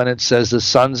was when it says the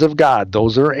sons of God.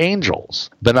 Those are angels.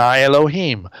 Benai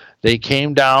Elohim. They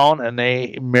came down and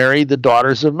they married the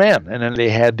daughters of men. And then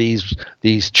they had these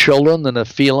children, the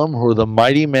Nephilim, who were the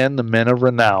mighty men, the men of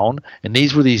renown. And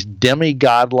these were these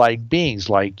demigod-like beings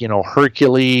like,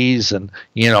 Hercules and,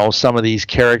 some of these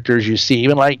characters you see,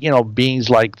 even like,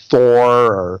 beings like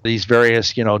Thor or these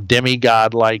various,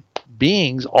 demigod-like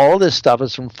beings, all of this stuff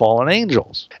is from fallen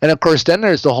angels. And of course, then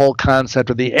there's the whole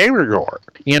concept of the egregore.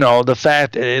 The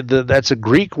fact that's a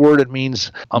Greek word. It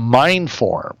means a mind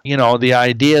form. The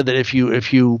idea that if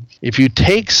you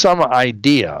take some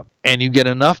idea and you get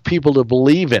enough people to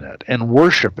believe in it and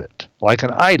worship it like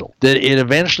an idol, that it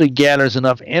eventually gathers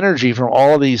enough energy from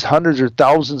all of these hundreds or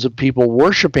thousands of people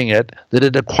worshiping it that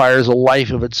it acquires a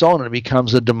life of its own and it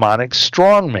becomes a demonic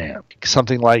strongman.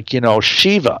 Something like,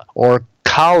 Shiva or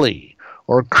Kali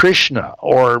or Krishna,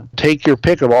 or take your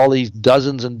pick of all these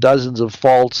dozens and dozens of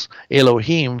false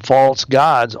Elohim, false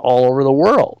gods all over the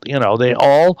world. They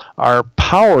all are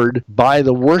powered by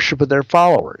the worship of their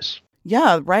followers.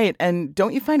 Yeah, right. And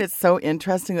don't you find it so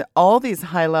interesting that all these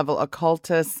high-level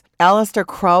occultists, Aleister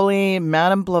Crowley,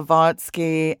 Madame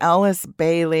Blavatsky, Alice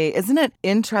Bailey, isn't it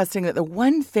interesting that the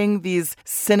one thing these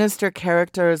sinister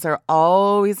characters are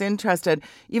always interested,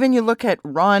 even you look at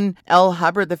Ron L.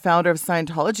 Hubbard, the founder of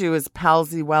Scientology, who was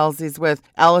palsy-walsies with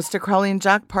Aleister Crowley and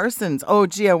Jack Parsons. Oh,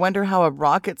 gee, I wonder how a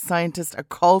rocket scientist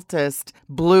occultist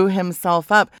blew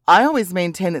himself up. I always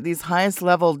maintain that these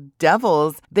highest-level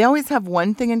devils, they always have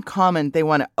one thing in common. They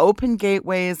want to open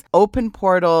gateways, open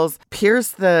portals, pierce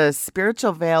the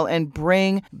spiritual veil, and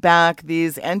bring back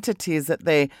these entities that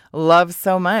they love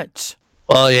so much.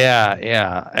 Well, yeah.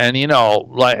 And,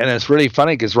 and it's really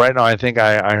funny because right now I think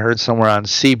I heard somewhere on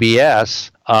CBS,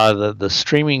 the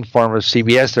streaming form of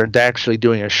CBS, they're actually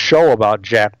doing a show about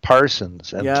Jack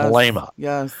Parsons and Thelema.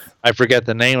 Yes. I forget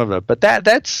the name of it, but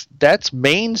that's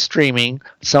mainstreaming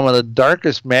some of the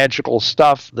darkest magical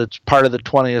stuff that's part of the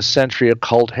 20th century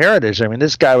occult heritage. I mean,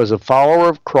 this guy was a follower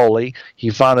of Crowley. He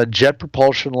founded Jet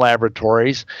Propulsion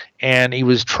Laboratories, and he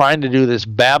was trying to do this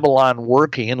Babylon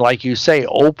working, and like you say,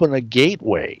 open a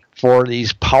gateway for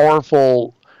these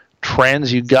powerful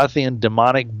trans-Yugothian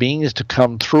demonic beings to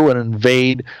come through and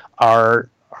invade our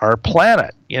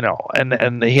planet,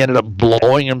 and he ended up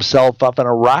blowing himself up in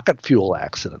a rocket fuel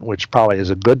accident, which probably is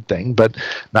a good thing, but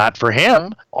not for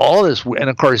him. All this, and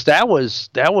of course that was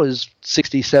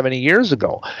 60, 70 years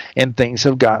ago, and things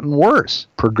have gotten worse,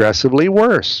 progressively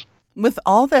worse. With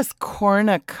all this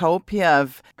cornucopia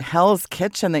of Hell's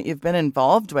Kitchen that you've been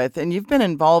involved with, and you've been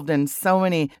involved in so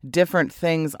many different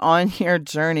things on your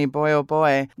journey, boy, oh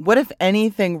boy, what, if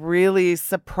anything, really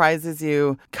surprises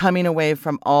you coming away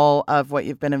from all of what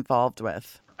you've been involved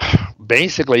with?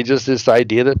 Basically, just this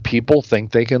idea that people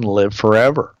think they can live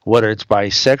forever, whether it's by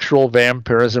sexual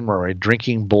vampirism or by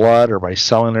drinking blood or by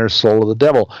selling their soul to the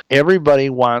devil. Everybody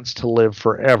wants to live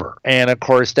forever. And of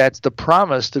course, that's the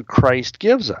promise that Christ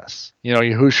gives us.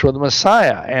 Yahushua the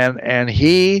Messiah. And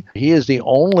he is the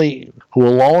only who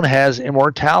alone has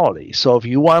immortality. So if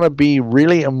you want to be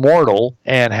really immortal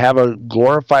and have a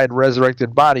glorified,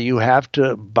 resurrected body, you have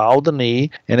to bow the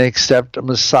knee and accept a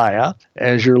Messiah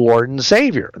as your Lord and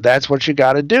Savior. That's what you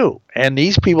got to do. And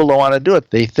these people don't want to do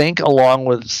it. They think, along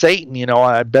with Satan,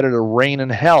 I better to reign in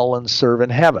hell and serve in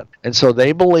heaven. And so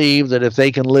they believe that if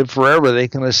they can live forever, they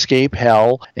can escape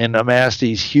hell and amass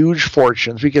these huge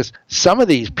fortunes, because some of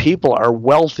these people are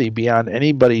wealthy beyond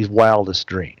anybody's wildest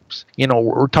dreams.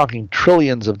 We're talking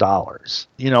trillions of dollars,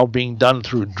 being done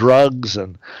through drugs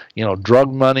and,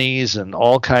 drug monies and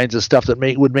all kinds of stuff that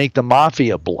would make the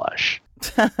mafia blush.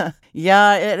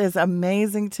 Yeah, it is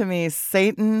amazing to me.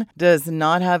 Satan does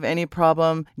not have any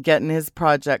problem getting his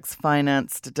projects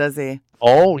financed, does he?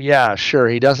 Oh, yeah, sure.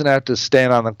 He doesn't have to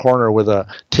stand on the corner with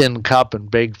a tin cup and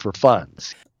beg for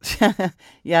funds.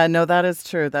 Yeah, no, that is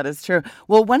true. That is true.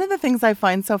 Well, one of the things I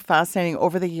find so fascinating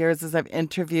over the years as I've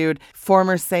interviewed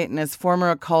former Satanists, former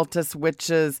occultists,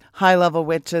 witches, high-level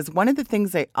witches, one of the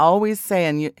things they always say,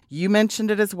 and you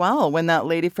mentioned it as well when that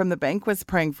lady from the bank was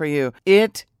praying for you,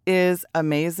 it is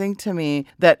amazing to me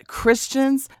that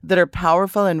Christians that are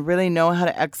powerful and really know how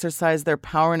to exercise their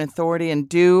power and authority and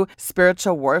do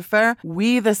spiritual warfare,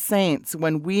 we the saints,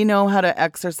 when we know how to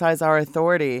exercise our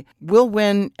authority, we'll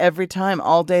win every time,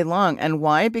 all day long. And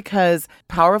why? Because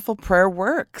powerful prayer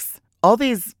works. All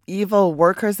these evil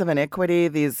workers of iniquity,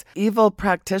 these evil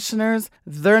practitioners,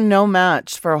 they're no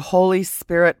match for Holy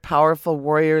Spirit, powerful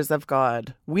warriors of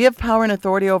God. We have power and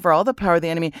authority over all the power of the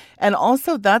enemy. And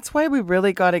also, that's why we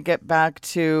really got to get back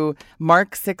to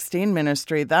Mark 16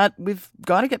 ministry. That we've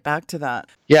got to get back to that.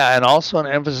 Yeah, and also an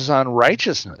emphasis on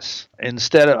righteousness.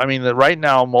 Instead of, right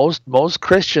now, most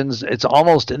Christians, it's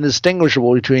almost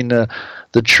indistinguishable between the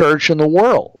church and the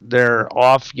world. They're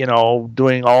off,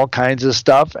 doing all kinds of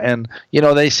stuff, and,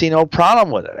 they see no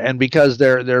problem with it. And because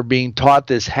they're being taught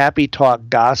this happy talk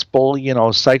gospel,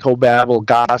 psychobabble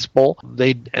gospel,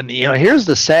 here's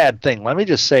the sad thing. Let me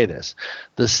just say this.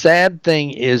 The sad thing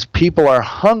is people are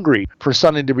hungry for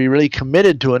something to be really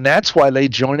committed to, and that's why they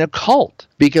join a cult.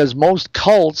 Because most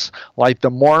cults, like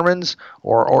the Mormons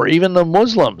or even the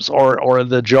Muslims or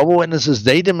the Jehovah's Witnesses,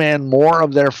 they demand more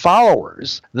of their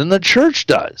followers than the church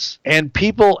does. And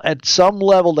people at some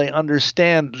level, they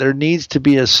understand there needs to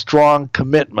be a strong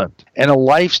commitment and a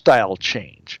lifestyle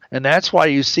change. And that's why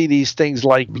you see these things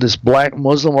like this black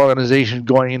Muslim organization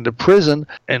going into prison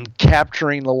and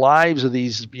capturing the lives of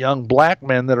these young black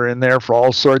men that are in there for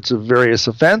all sorts of various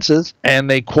offenses. And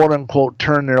they quote unquote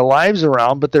turn their lives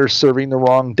around, but they're serving the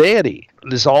wrong deity.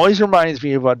 This always reminds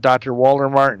me of what Dr. Walter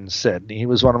Martin said. He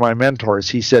was one of my mentors.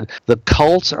 He said, the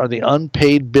cults are the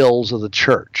unpaid bills of the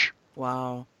church.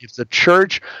 Wow. If the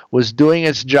church was doing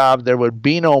its job, there would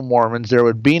be no Mormons, there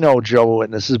would be no Jehovah's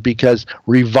Witnesses, because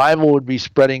revival would be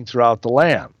spreading throughout the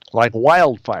land like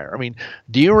wildfire. I mean,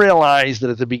 do you realize that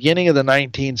at the beginning of the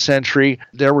 19th century,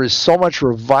 there was so much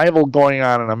revival going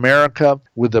on in America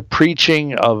with the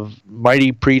preaching of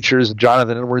mighty preachers,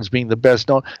 Jonathan Edwards being the best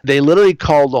known? They literally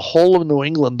called the whole of New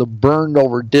England the burned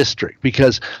over district,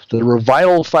 because the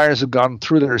revival fires have gone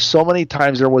through there so many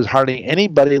times there was hardly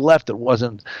anybody left that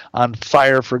wasn't on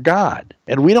fire for God.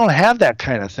 And we don't have that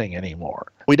kind of thing anymore.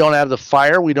 We don't have the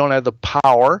fire. We don't have the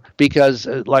power, because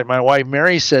like my wife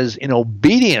Mary says,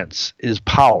 obedience is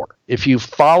power. If you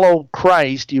follow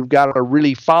Christ, you've got to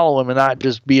really follow him and not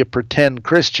just be a pretend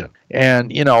Christian.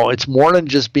 And, it's more than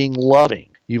just being loving.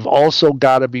 You've also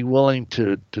got to be willing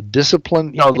to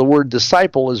discipline. The word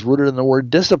disciple is rooted in the word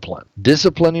discipline.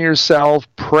 Discipline yourself,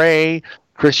 pray.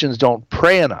 Christians don't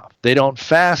pray enough. They don't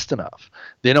fast enough.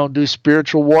 They don't do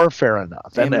spiritual warfare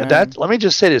enough. Amen. And that, let me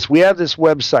just say this. We have this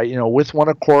website,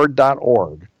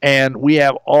 withoneaccord.org, and we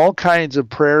have all kinds of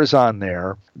prayers on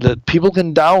there that people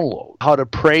can download, how to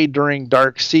pray during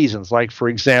dark seasons. Like, for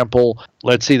example,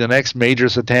 let's see, the next major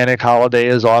satanic holiday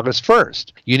is August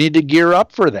 1st. You need to gear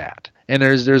up for that. And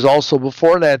there's also,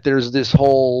 before that, there's this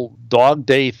whole Dog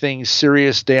Day thing,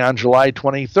 Serious Day on July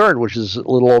 23rd, which is a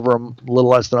little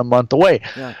less than a month away.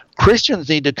 Yeah. Christians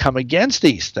need to come against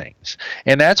these things.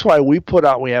 And that's why we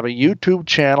have a YouTube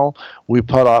channel. We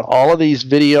put out all of these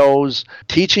videos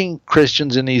teaching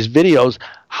Christians in these videos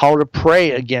how to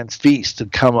pray against feasts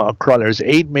that come across. There's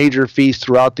 8 major feasts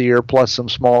throughout the year, plus some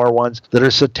smaller ones that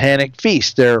are satanic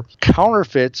feasts. They're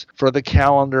counterfeits for the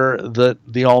calendar that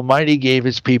the Almighty gave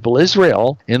his people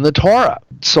Israel in the Torah.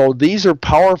 So these are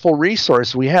powerful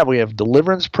resources we have. We have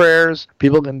deliverance prayers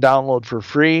people can download for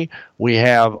free. We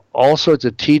have all sorts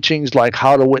of teachings like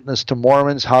how to witness to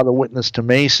Mormons, how to witness to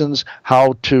Masons,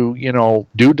 how to,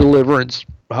 do deliverance,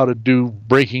 how to do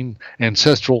breaking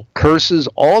ancestral curses,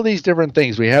 all these different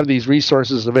things. We have these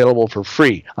resources available for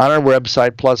free on our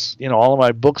website. Plus, all of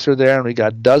my books are there, and we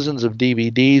got dozens of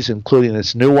DVDs, including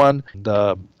this new one,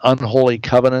 The Unholy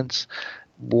Covenants.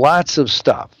 Lots of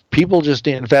stuff. People just,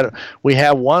 in fact, we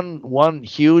have one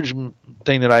huge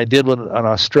thing that I did with an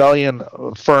Australian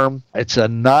firm. It's a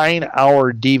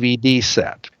 9-hour DVD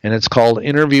set, and it's called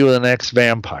Interview with an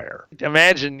Ex-Vampire.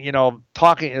 Imagine,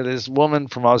 talking to this woman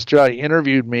from Australia,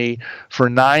 interviewed me for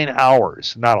 9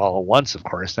 hours. Not all at once, of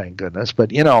course, thank goodness,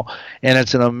 but, and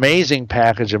it's an amazing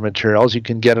package of materials. You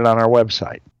can get it on our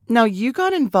website. Now, you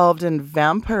got involved in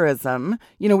vampirism.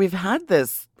 We've had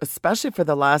this, especially for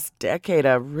the last decade,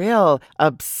 a real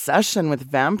obsession with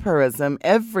vampirism.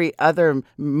 Every other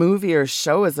movie or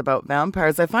show is about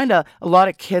vampires. I find a lot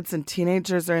of kids and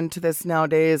teenagers are into this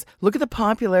nowadays. Look at the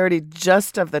popularity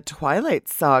just of the Twilight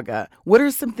Saga. What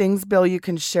are some things, Bill, you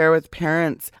can share with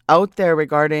parents out there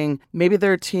regarding maybe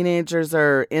their teenagers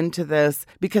are into this?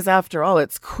 Because after all,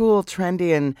 it's cool,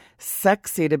 trendy, and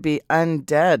sexy to be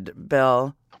undead,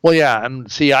 Bill. Well, yeah,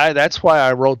 and see, that's why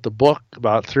I wrote the book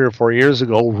about 3 or 4 years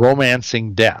ago,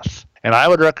 Romancing Death. And I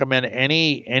would recommend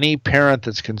any parent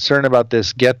that's concerned about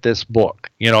this, get this book.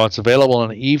 It's available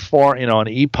in e-form, an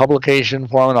e-publication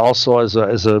form, and also as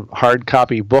a hard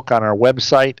copy book on our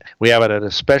website. We have it at a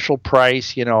special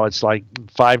price. It's like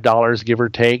 $5, give or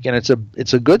take, and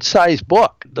it's a good sized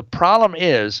book. The problem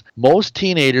is most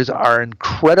teenagers are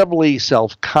incredibly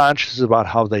self-conscious about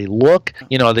how they look.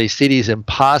 They see these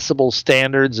impossible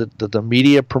standards that the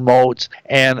media promotes,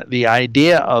 and the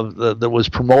idea of that was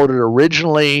promoted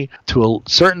originally to a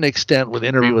certain extent with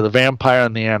Interview with a Vampire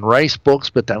and the Anne Rice books,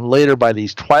 but then later by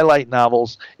these Twilight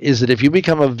novels, is that if you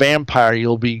become a vampire,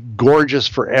 you'll be gorgeous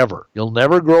forever. You'll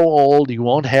never grow old. You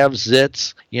won't have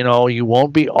zits. You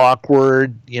won't be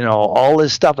awkward. All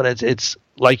this stuff, and it's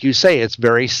like you say, it's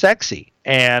very sexy.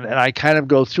 And I kind of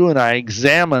go through and I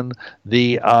examine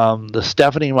the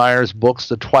Stephanie Meyer's books,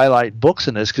 the Twilight books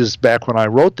in this, because back when I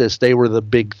wrote this, they were the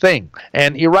big thing.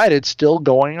 And you're right, it's still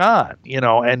going on,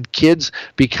 and kids,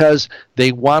 because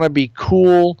they want to be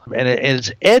cool and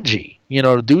it's edgy.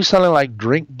 To do something like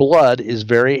drink blood is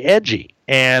very edgy.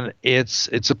 And it's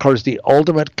of course the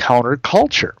ultimate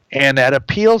counterculture, and that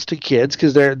appeals to kids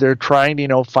because they're trying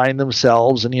to find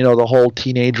themselves, and the whole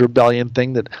teenage rebellion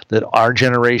thing that our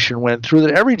generation went through,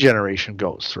 that every generation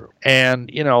goes through, and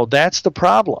that's the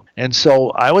problem. And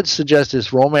so I would suggest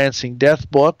this Romancing Death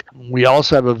book. We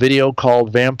also have a video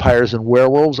called Vampires and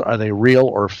Werewolves: Are They Real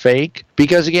or Fake?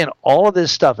 Because again, all of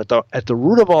this stuff at the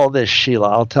root of all this, Sheila,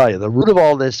 I'll tell you, the root of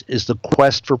all this is the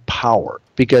quest for power.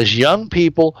 Because young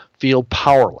people feel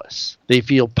powerless. They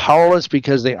feel powerless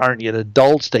because they aren't yet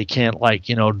adults. They can't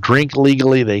drink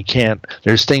legally. They can't.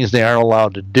 There's things they aren't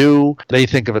allowed to do. They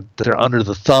think of it that they're under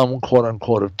the thumb, quote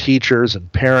unquote, of teachers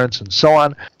and parents and so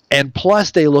on. And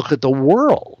plus, they look at the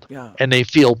world and they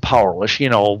feel powerless.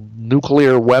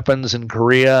 Nuclear weapons in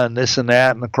Korea and this and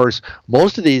that. And of course,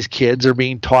 most of these kids are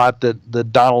being taught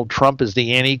that Donald Trump is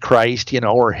the Antichrist,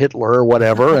 or Hitler or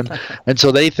whatever. And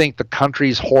so they think the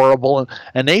country's horrible.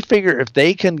 And they figure if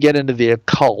they can get into the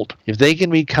occult, if they can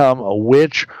become a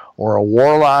witch or a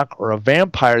warlock or a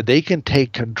vampire, they can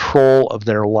take control of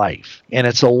their life. And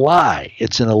it's a lie.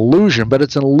 It's an illusion, but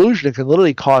it's an illusion that can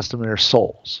literally cost them their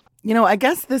souls. I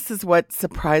guess this is what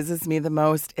surprises me the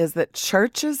most is that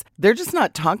churches, they're just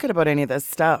not talking about any of this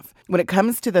stuff. When it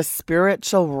comes to the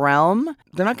spiritual realm,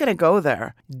 they're not going to go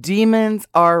there. Demons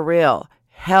are real.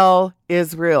 Hell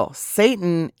is real.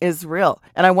 Satan is real.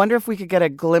 And I wonder if we could get a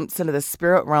glimpse into the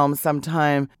spirit realm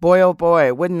sometime. Boy, oh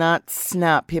boy, wouldn't that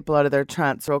snap people out of their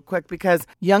trance real quick? Because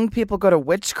young people go to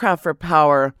witchcraft for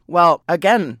power. Well,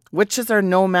 again, witches are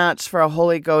no match for a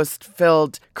Holy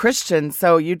Ghost-filled Christian.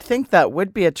 So you'd think that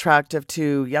would be attractive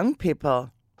to young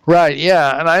people. Right,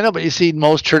 yeah, and I know, but you see,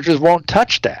 most churches won't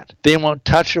touch that. They won't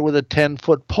touch it with a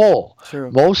 10-foot pole.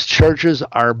 True. Most churches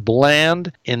are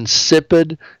bland,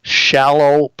 insipid,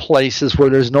 shallow places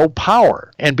where there's no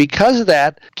power. And because of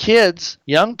that, kids,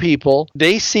 young people,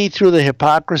 they see through the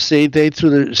hypocrisy,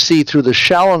 see through the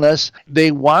shallowness.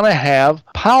 They want to have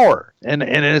power. And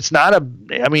it's not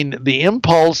the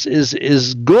impulse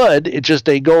is good. It's just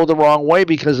they go the wrong way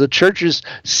because the churches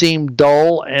seem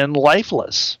dull and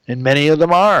lifeless, and many of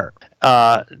them are.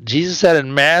 Jesus said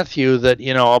in Matthew that,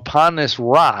 upon this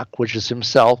rock, which is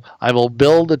himself, I will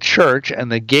build a church,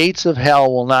 and the gates of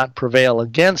hell will not prevail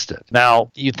against it. Now,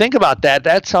 you think about that,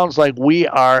 that sounds like we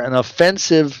are an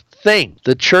offensive thing.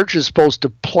 The church is supposed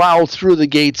to plow through the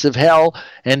gates of hell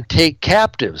and take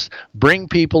captives, bring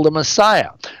people to Messiah,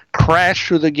 crash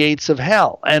through the gates of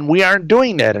hell. And we aren't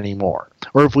doing that anymore.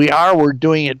 Or if we are, we're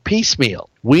doing it piecemeal.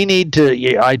 We need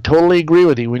to, I totally agree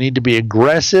with you, we need to be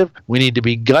aggressive, we need to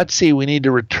be gutsy, we need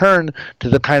to return to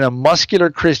the kind of muscular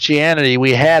Christianity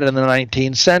we had in the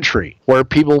 19th century, where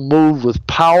people moved with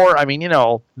power.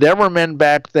 There were men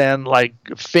back then like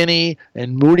Finney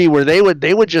and Moody where they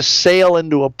would just sail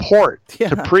into a port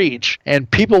to preach, and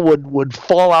people would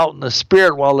fall out in the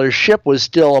spirit while their ship was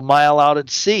still a mile out at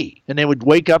sea, and they would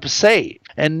wake up saved.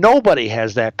 And nobody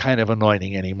has that kind of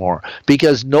anointing anymore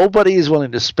because nobody is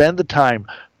willing to spend the time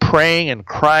praying and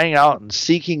crying out and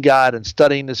seeking God and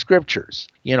studying the scriptures,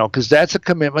 because that's a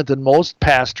commitment that most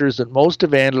pastors and most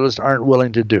evangelists aren't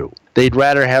willing to do. They'd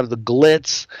rather have the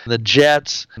glitz, the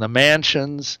jets, the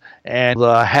mansions, and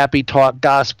the happy talk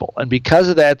gospel. And because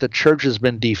of that, the church has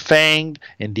been defanged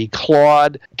and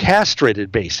declawed,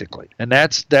 castrated basically. And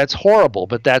that's horrible,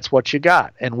 but that's what you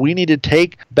got. And we need to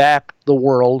take back the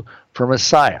world for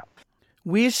Messiah.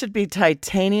 We should be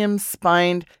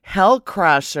titanium-spined hell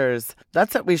crashers.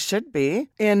 That's what we should be.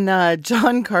 In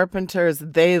John Carpenter's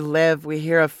They Live, we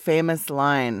hear a famous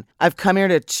line. I've come here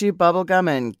to chew bubblegum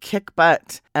and kick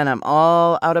butt, and I'm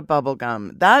all out of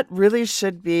bubblegum. That really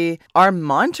should be our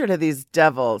mantra to these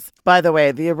devils. By the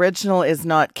way, the original is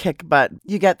not kick butt.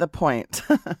 You get the point.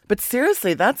 But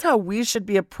seriously, that's how we should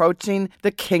be approaching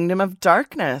the kingdom of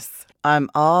darkness. I'm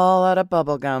all out of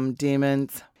bubblegum,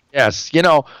 demons. Yes.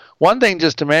 One thing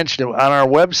just to mention, on our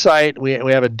website, we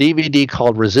have a DVD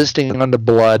called Resisting Unto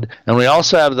Blood, and we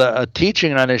also have a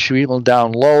teaching on issue you can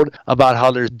download about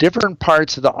how there's different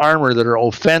parts of the armor that are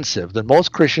offensive that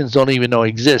most Christians don't even know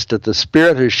exist, that the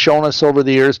Spirit has shown us over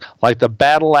the years, like the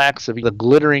battle axe, the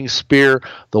glittering spear,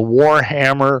 the war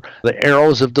hammer, the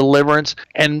arrows of deliverance.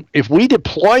 And if we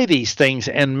deploy these things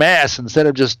en masse, instead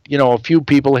of just, a few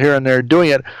people here and there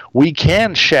doing it, we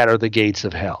can shatter the gates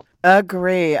of hell.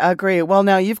 Agree. Well,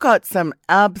 now you've got some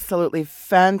absolutely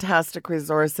fantastic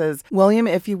resources. William,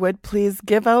 if you would please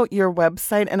give out your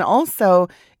website, and also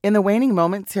in the waning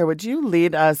moments here, would you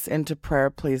lead us into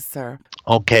prayer, please, sir?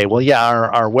 Okay, well, yeah,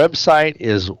 our website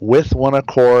is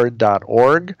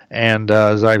withoneaccord.org, and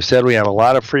as I've said, we have a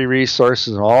lot of free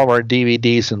resources, and all of our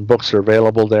DVDs and books are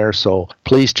available there, so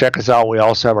please check us out. We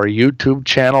also have our YouTube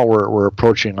channel. We're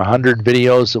approaching 100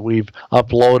 videos that we've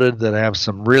uploaded that have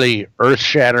some really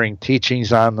earth-shattering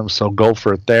teachings on them, so go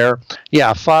for it there.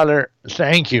 Yeah, Father,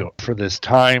 thank you for this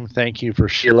time. Thank you for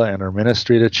Sheila and her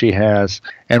ministry that she has.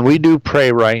 And we do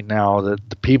pray right now that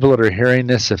the people that are hearing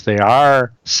this, if they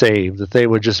are saved, that they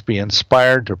would just be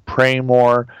inspired to pray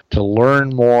more, to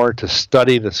learn more, to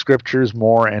study the scriptures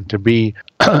more, and to be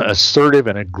assertive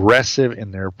and aggressive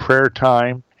in their prayer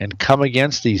time and come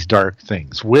against these dark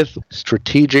things with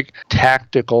strategic,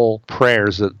 tactical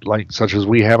prayers such as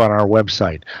we have on our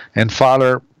website. And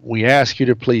Father, we ask you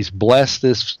to please bless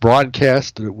this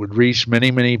broadcast, that it would reach many,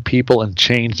 many people and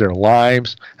change their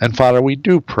lives. And Father, we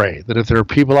do pray that if there are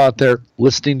people out there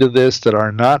listening to this that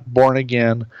are not born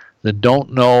again, that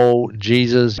don't know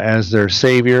Jesus as their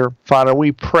Savior, Father,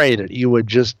 we pray that you would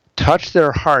just touch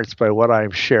their hearts by what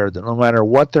I've shared, that no matter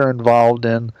what they're involved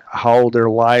in, how their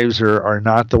lives are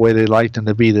not the way they'd like them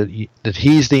to be, that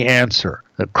He's the answer,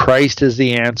 that Christ is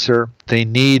the answer. They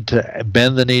need to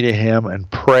bend the knee to Him and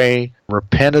pray,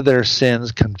 repent of their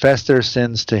sins, confess their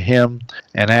sins to Him,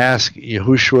 and ask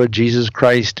Yahushua, Jesus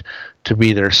Christ, to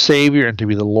be their Savior and to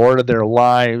be the Lord of their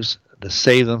lives, to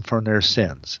save them from their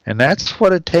sins. And that's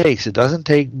what it takes. It doesn't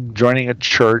take joining a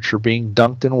church or being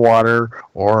dunked in water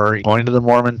or going to the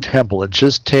Mormon temple. It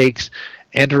just takes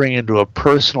entering into a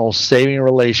personal saving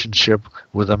relationship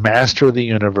with the Master of the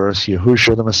universe,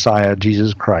 Yahushua the Messiah,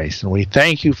 Jesus Christ. And we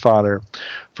thank you, Father,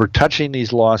 for touching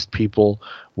these lost people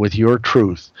with your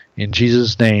truth. In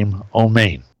Jesus' name,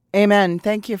 amen. Amen.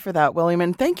 Thank you for that, William.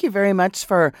 And thank you very much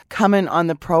for coming on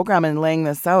the program and laying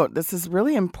this out. This is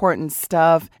really important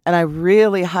stuff. And I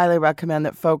really highly recommend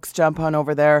that folks jump on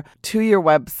over there to your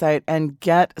website and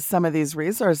get some of these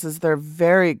resources. They're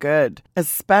very good,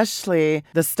 especially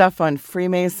the stuff on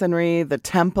Freemasonry, the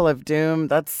Temple of Doom.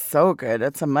 That's so good.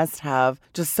 It's a must-have.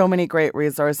 Just so many great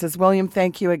resources. William,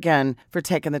 thank you again for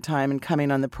taking the time and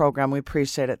coming on the program. We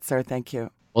appreciate it, sir. Thank you.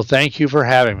 Well, thank you for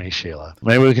having me, Sheila.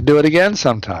 Maybe we can do it again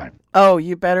sometime. Oh,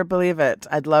 you better believe it.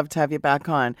 I'd love to have you back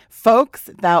on. Folks,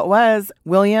 that was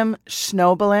William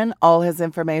Schnoebelen. All his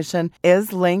information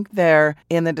is linked there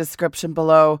in the description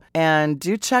below. And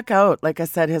do check out, like I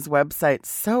said, his website.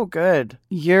 So good.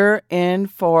 You're in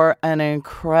for an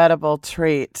incredible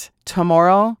treat.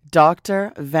 Tomorrow,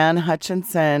 Dr. Van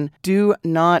Hutchinson. Do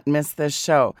not miss this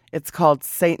show. It's called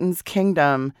Satan's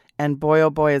Kingdom. And boy, oh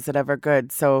boy, is it ever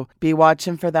good. So be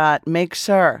watching for that. Make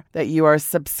sure that you are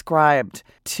subscribed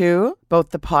to both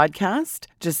the podcast.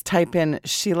 Just type in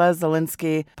Sheila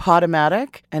Zielinski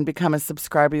Podomatic and become a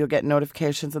subscriber. You'll get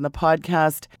notifications on the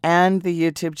podcast and the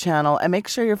YouTube channel. And make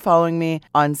sure you're following me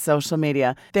on social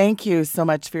media. Thank you so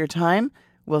much for your time.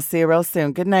 We'll see you real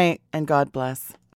soon. Good night and God bless.